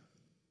pouring.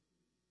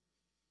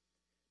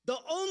 The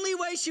only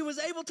way she was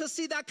able to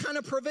see that kind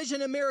of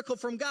provision and miracle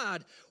from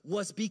God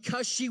was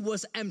because she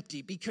was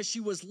empty, because she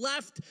was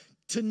left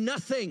to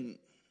nothing.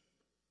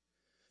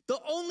 The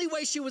only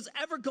way she was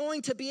ever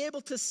going to be able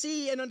to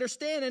see and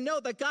understand and know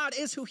that God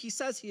is who he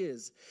says he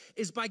is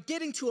by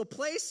getting to a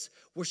place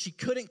where she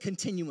couldn't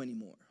continue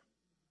anymore.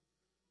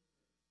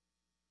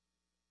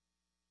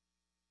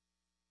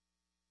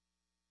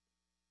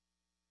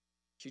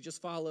 She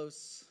just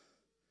follows.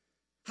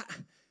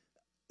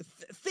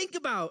 Think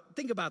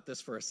about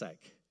this for a sec.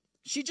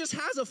 She just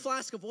has a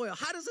flask of oil.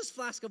 How does this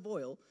flask of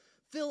oil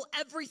fill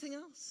everything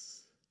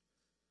else?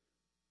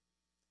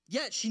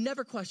 Yet she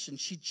never questioned.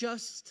 She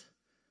just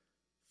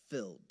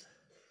filled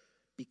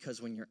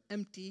because when you're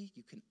empty,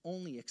 you can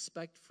only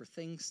expect for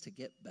things to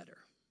get better.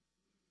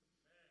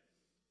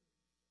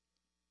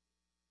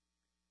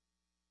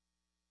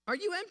 Are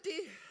you empty?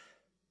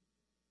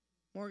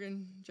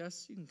 Morgan,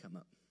 Jess, you can come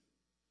up.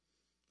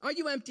 Are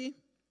you empty?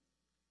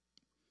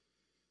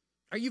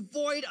 Are you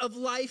void of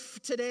life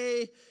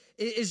today?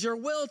 Is your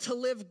will to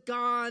live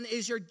gone?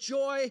 Is your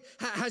joy,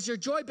 has your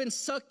joy been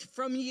sucked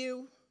from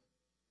you?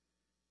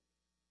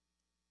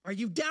 Are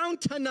you down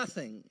to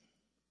nothing?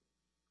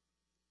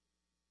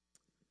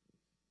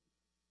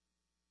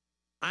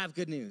 I have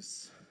good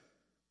news.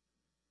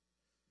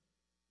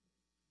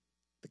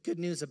 The good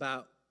news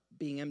about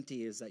being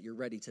empty is that you're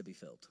ready to be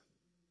filled.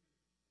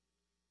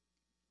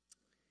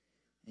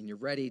 And you're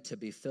ready to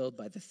be filled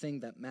by the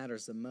thing that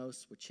matters the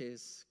most, which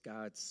is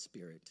God's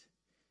Spirit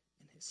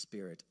and His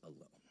Spirit alone.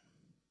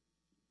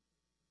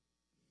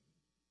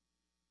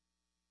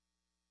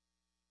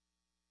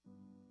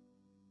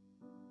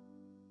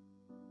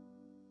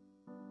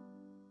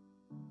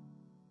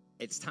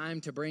 It's time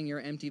to bring your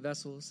empty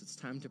vessels. It's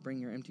time to bring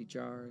your empty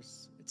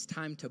jars. It's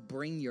time to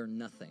bring your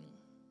nothing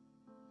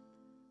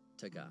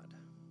to God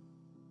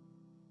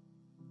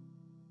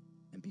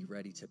and be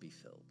ready to be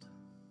filled.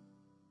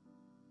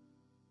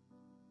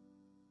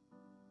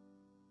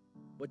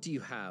 What do you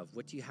have?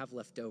 What do you have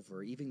left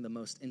over? Even the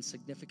most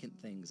insignificant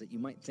things that you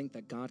might think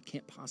that God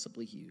can't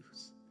possibly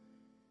use.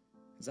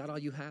 Is that all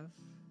you have?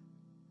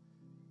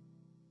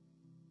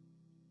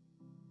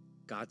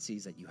 God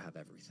sees that you have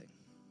everything.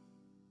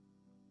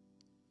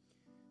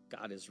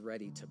 God is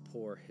ready to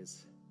pour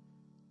His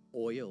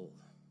oil,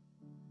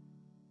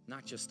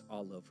 not just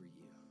all over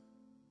you,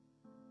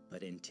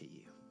 but into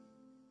you.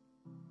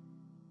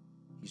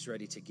 He's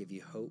ready to give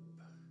you hope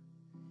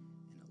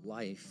and a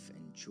life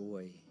and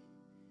joy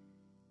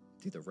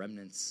through the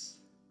remnants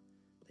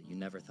that you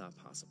never thought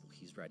possible.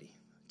 He's ready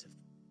to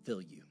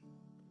fill you.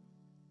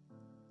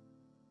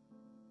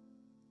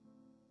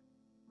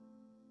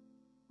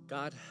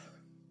 God,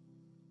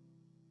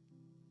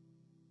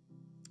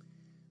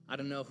 I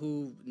don't know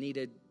who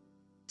needed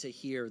to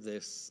hear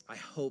this. I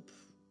hope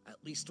at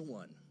least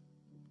one.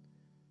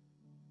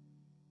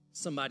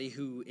 Somebody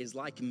who is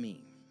like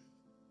me,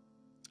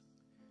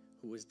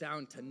 who is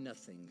down to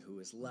nothing, who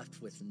is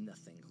left with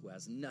nothing, who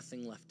has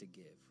nothing left to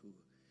give, who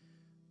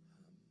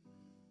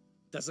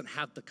doesn't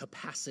have the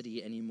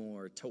capacity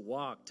anymore to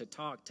walk, to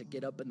talk, to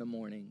get up in the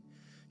morning,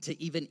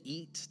 to even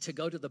eat, to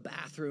go to the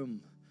bathroom,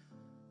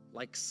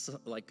 like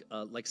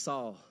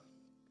Saul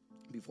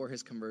before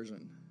his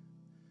conversion.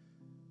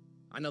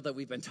 I know that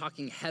we've been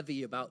talking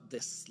heavy about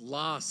this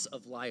loss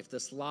of life,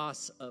 this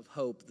loss of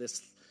hope,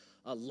 this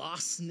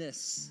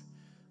lostness,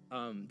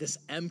 this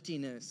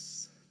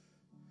emptiness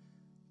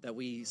that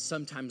we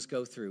sometimes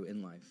go through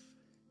in life.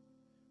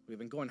 We've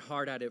been going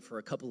hard at it for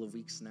a couple of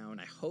weeks now, and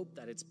I hope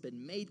that it's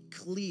been made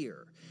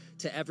clear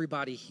to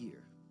everybody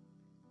here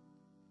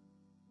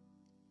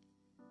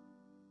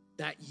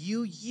that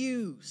you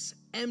use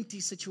empty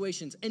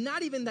situations, and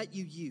not even that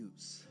you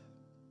use,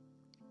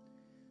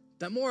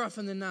 that more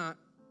often than not,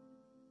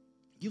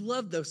 you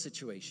love those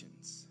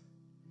situations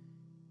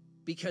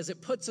because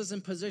it puts us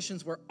in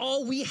positions where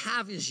all we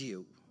have is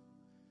you.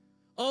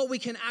 All we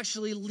can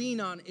actually lean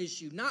on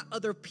is you, not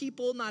other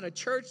people, not a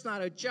church,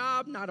 not a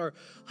job, not our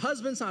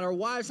husbands, not our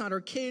wives, not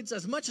our kids.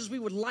 As much as we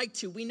would like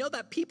to, we know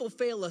that people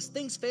fail us.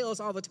 Things fail us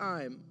all the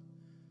time.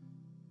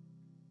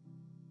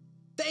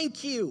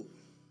 Thank you.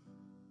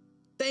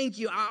 Thank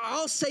you.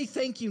 I'll say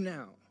thank you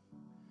now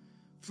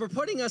for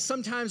putting us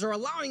sometimes or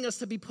allowing us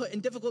to be put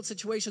in difficult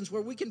situations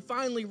where we can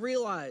finally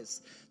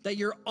realize that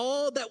you're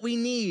all that we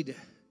need,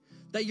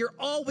 that you're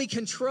all we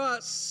can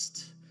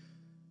trust,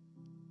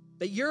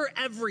 that you're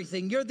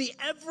everything. You're the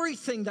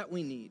everything that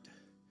we need.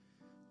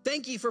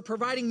 Thank you for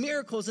providing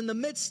miracles in the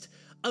midst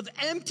of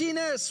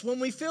emptiness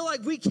when we feel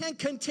like we can't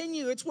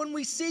continue. It's when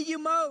we see you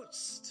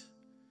most.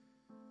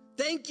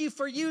 Thank you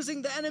for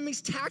using the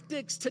enemy's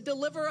tactics to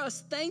deliver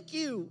us. Thank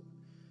you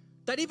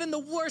that even the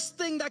worst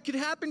thing that could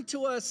happen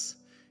to us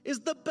is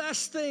the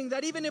best thing,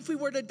 that even if we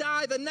were to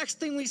die, the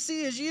next thing we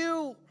see is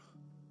you.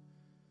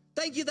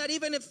 Thank you that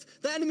even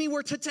if the enemy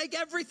were to take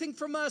everything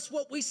from us,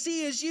 what we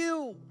see is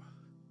you.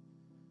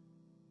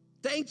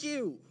 Thank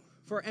you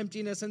for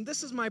emptiness. And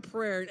this is my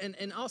prayer,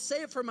 and I'll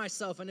say it for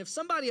myself. And if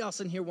somebody else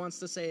in here wants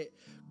to say it,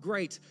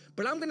 great.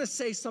 But I'm going to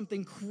say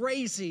something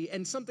crazy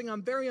and something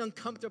I'm very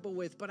uncomfortable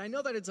with, but I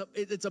know that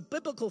it's a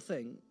biblical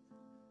thing.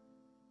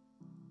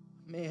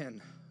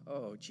 Man,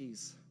 oh,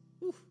 geez.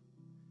 Whew.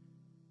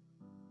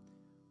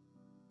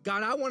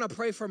 God, I want to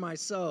pray for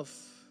myself.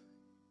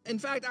 In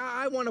fact,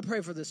 I want to pray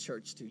for this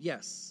church too.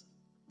 Yes.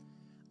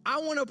 I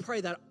want to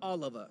pray that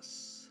all of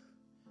us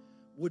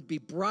would be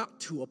brought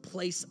to a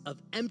place of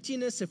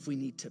emptiness if we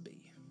need to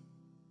be.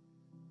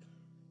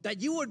 That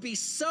you would be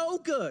so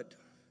good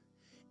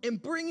in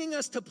bringing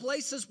us to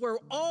places where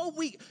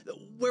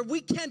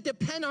we can't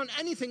depend on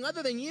anything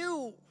other than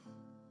you.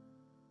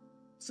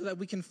 so that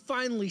we can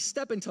finally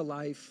step into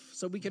life,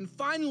 so we can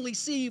finally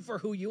see you for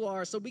who you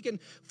are, so we can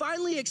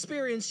finally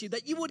experience you,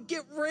 that you would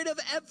get rid of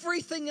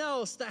everything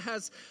else that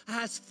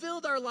has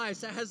filled our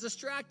lives, that has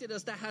distracted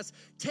us, that has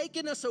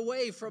taken us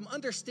away from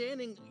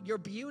understanding your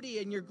beauty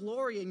and your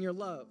glory and your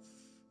love.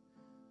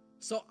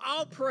 So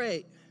I'll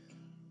pray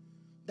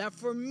that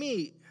for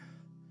me,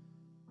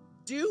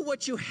 do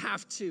what you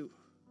have to.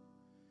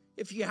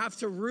 If you have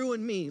to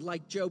ruin me,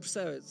 like Job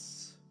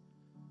says,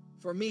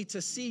 for me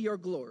to see your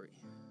glory,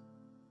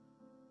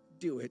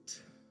 do it.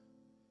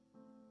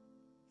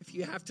 If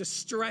you have to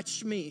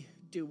stretch me,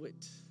 do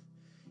it.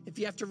 If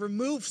you have to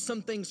remove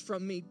some things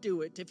from me,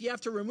 do it. If you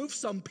have to remove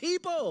some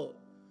people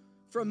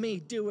from me,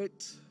 do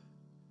it.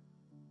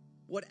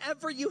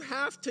 Whatever you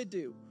have to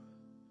do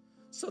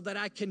so that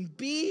I can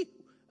be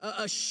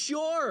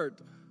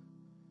assured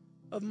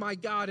of my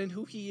God and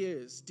who he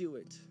is, do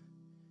it.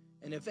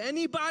 And if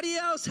anybody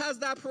else has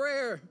that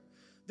prayer,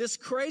 this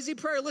crazy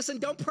prayer, listen,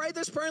 don't pray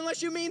this prayer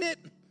unless you mean it.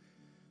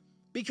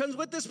 Because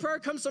with this prayer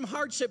comes some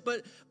hardship,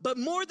 but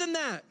more than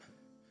that,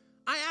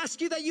 I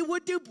ask you that you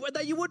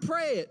would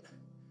pray it.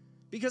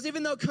 Because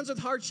even though it comes with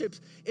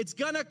hardships, it's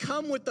gonna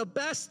come with the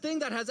best thing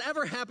that has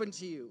ever happened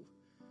to you,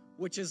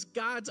 which is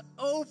God's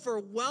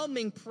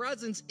overwhelming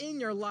presence in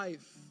your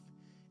life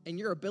and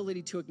your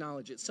ability to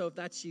acknowledge it. So if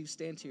that's you,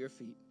 stand to your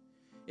feet.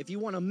 If you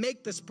want to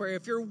make this prayer,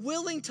 if you're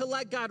willing to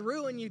let God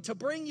ruin you, to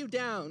bring you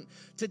down,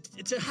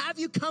 to have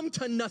you come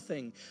to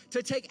nothing,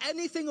 to take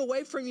anything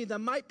away from you that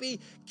might be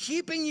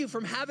keeping you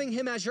from having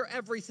him as your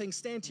everything,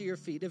 stand to your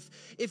feet.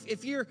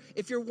 If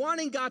you're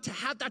wanting God to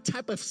have that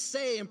type of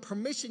say and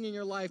permission in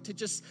your life, to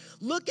just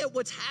look at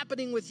what's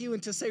happening with you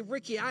and to say,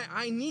 Ricky,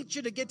 I need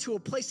you to get to a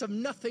place of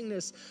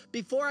nothingness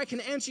before I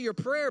can answer your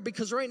prayer,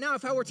 because right now,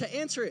 if I were to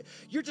answer it,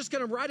 you're just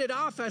going to write it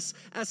off as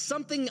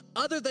something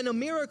other than a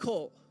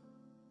miracle.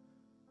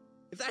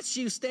 If that's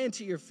you, stand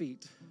to your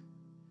feet.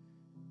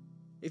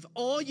 If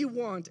all you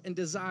want and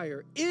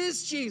desire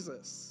is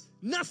Jesus,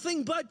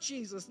 nothing but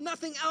Jesus,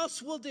 nothing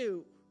else will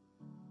do.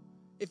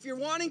 If you're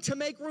wanting to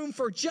make room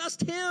for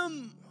just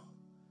him,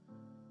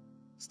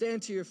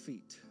 stand to your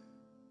feet.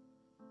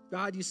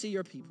 God, you see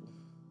your people.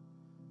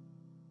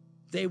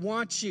 They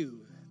want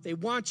you. They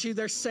want you.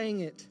 They're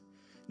saying it.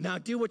 Now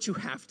do what you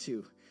have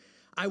to.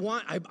 I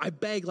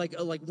beg, like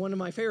one of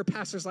my favorite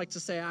pastors like to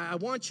say, I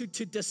want you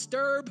to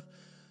disturb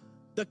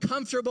the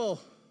comfortable.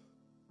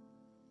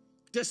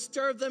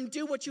 Disturb them.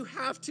 Do what you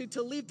have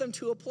to lead them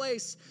to a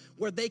place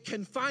where they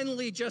can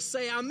finally just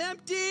say, I'm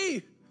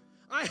empty.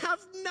 I have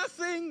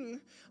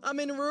nothing. I'm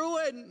in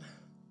ruin.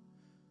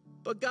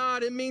 But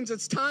God, it means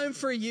it's time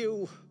for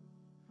you.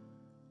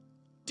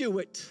 Do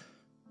it.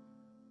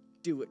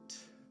 Do it.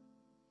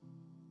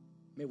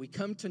 May we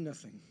come to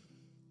nothing,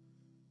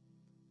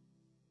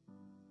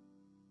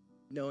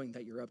 knowing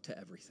that you're up to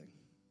everything.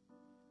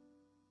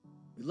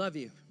 We love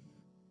you.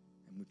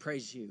 And we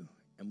praise you,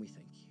 and we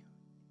thank you.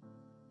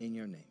 In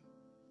your name,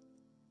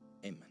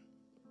 amen.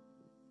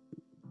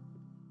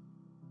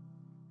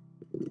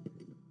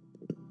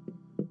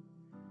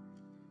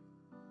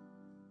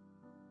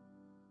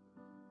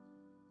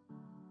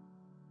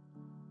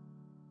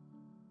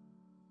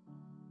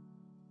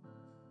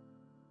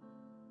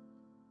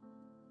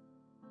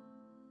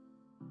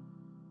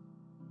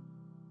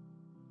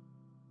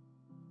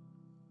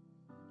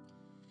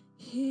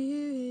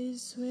 Here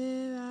is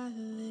where I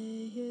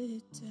lay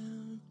it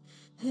down,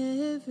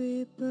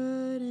 every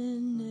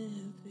burden,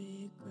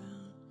 every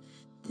ground.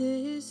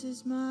 This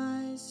is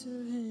my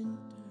surrender.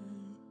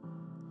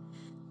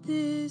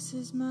 This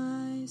is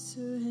my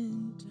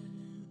surrender.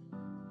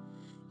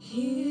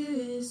 Here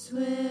is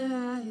where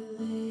I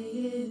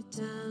lay it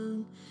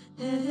down,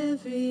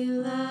 every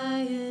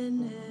lie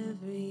and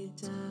every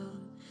doubt.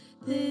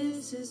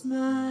 This is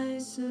my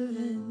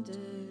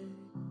surrender.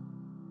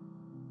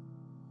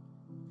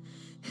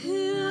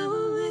 And I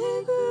will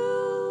make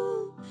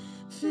room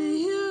for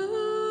you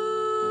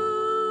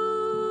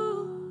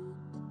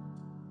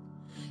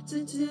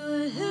to do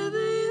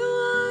whatever you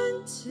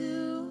want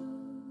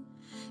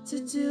to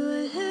do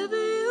whatever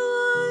you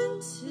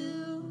want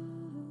to.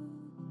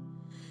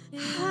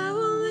 I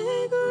will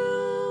make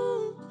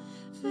room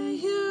for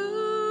you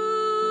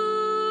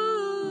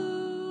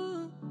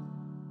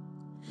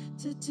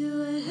to do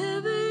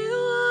whatever you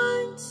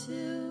want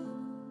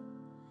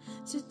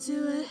to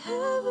do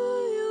whatever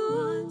you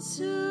want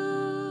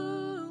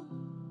to.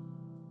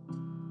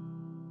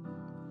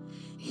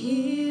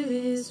 Here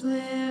is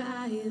where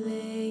I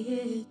lay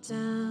it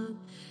down,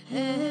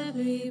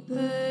 every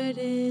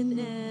burden,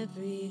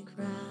 every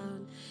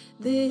crown.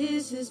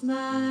 This is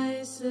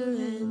my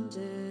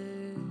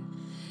surrender.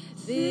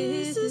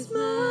 This is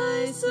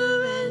my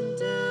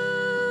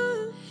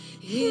surrender.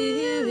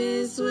 Here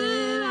is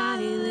where I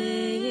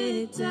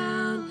lay it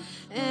down,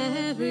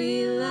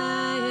 every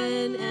lie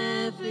and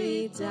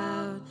every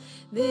doubt.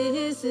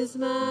 This is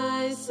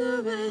my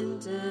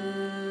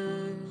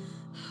surrender.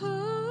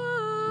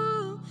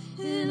 Oh,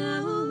 and I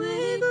will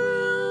make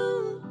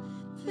room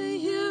for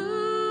you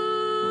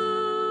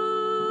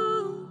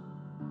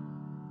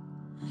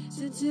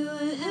to do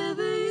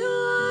whatever you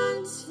want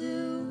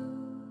want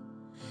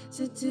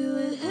to do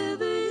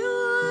whatever you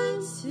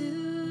want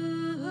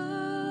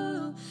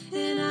to,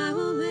 and I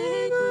will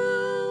make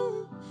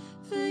room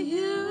for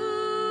you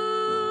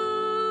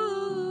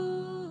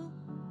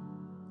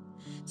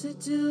to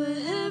do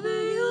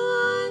whatever you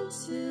want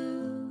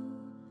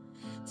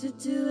to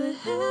do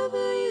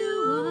whatever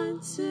you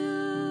want to.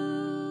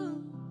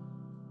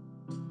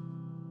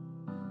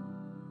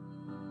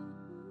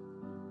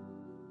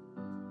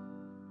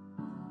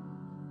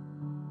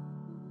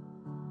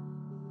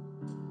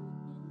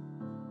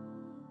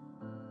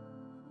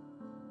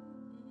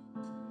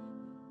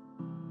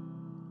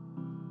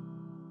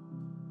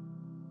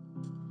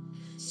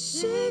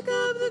 Shake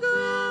up the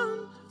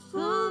ground of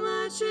all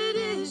my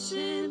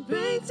tradition,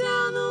 break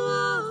down the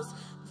walls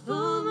of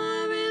all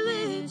my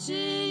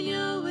religion.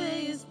 Your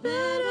way is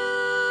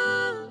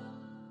better,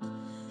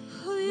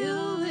 oh,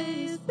 your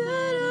way is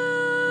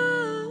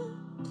better.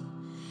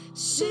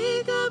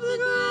 Shake up the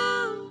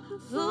ground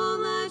of all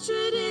my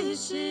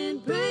tradition,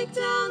 break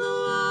down the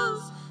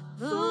walls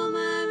of all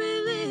my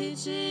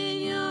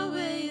religion. Your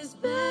way is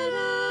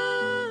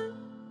better,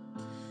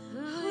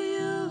 oh,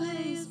 your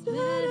way is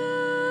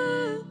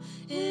better,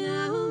 and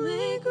I will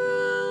make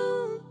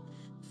room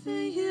for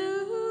you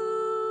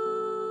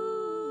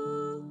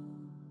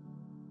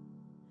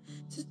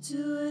to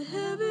do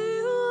whatever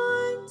you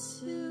want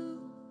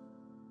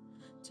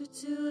to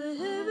do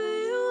whatever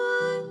you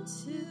want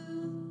to.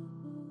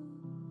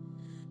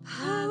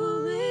 I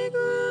will make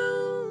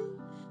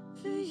room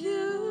for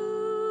you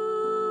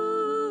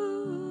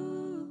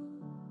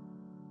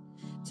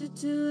to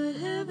do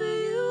whatever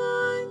you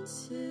want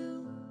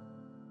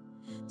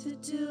to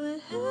do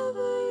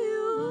whatever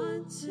you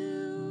want to.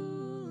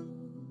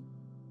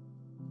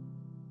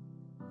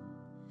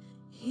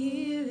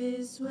 Here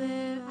is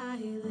where I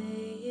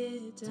lay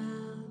it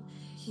down.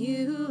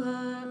 You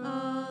are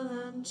all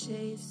I'm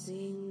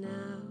chasing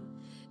now.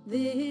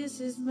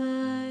 This is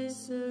my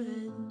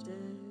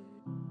surrender.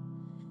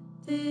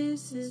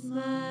 This is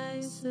my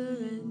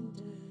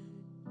surrender.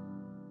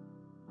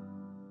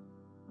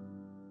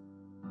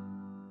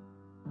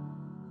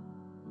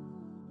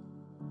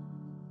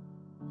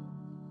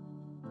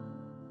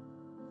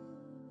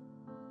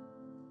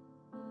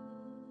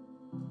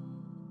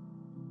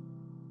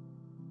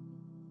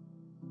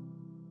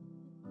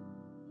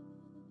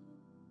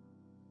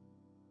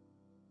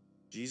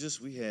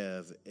 Jesus, we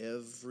have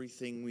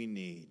everything we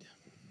need.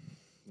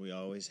 We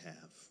always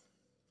have.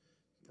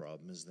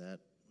 Problem is that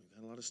we've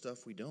got a lot of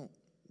stuff we don't.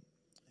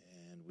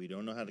 And we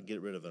don't know how to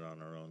get rid of it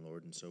on our own,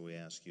 Lord. And so we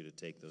ask you to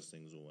take those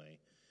things away.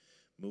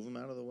 Move them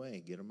out of the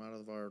way. Get them out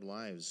of our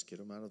lives. Get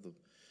them out of the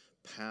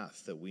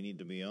path that we need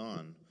to be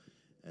on.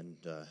 And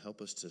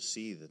help us to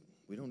see that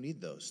we don't need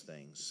those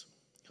things.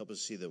 Help us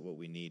see that what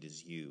we need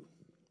is you.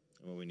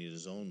 And what we need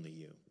is only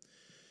you.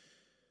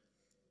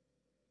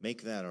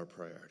 Make that our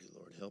priority,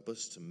 Lord. Help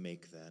us to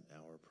make that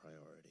our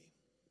priority.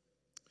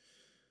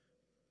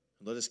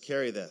 Let us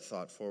carry that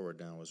thought forward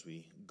now as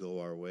we go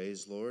our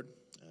ways, Lord.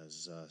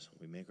 As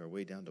we make our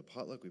way down to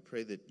potluck, we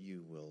pray that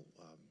you will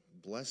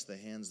bless the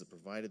hands that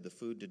provided the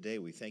food today.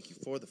 We thank you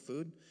for the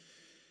food.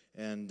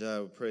 And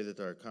we pray that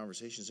our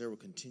conversations there will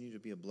continue to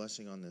be a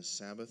blessing on this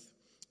Sabbath.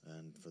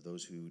 And for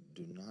those who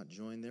do not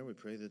join there, we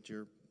pray that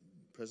your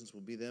presence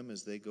will be them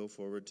as they go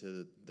forward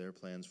to their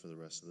plans for the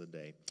rest of the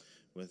day.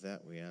 With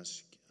that, we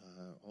ask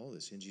all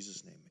this in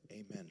Jesus' name.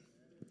 Amen.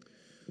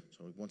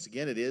 So once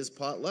again, it is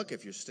potluck.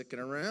 If you're sticking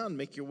around,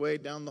 make your way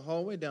down the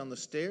hallway, down the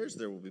stairs.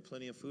 There will be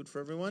plenty of food for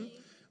everyone.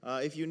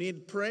 If you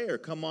need prayer,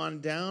 come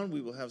on down.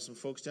 We will have some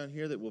folks down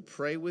here that will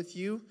pray with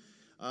you.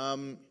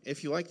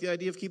 If you like the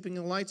idea of keeping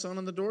the lights on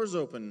and the doors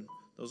open,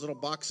 those little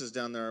boxes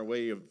down there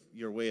are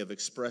your way of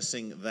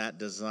expressing that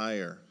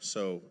desire.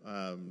 So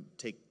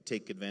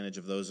take advantage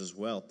of those as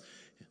well.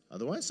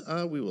 Otherwise,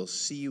 we will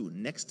see you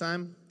next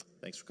time.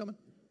 Thanks for coming.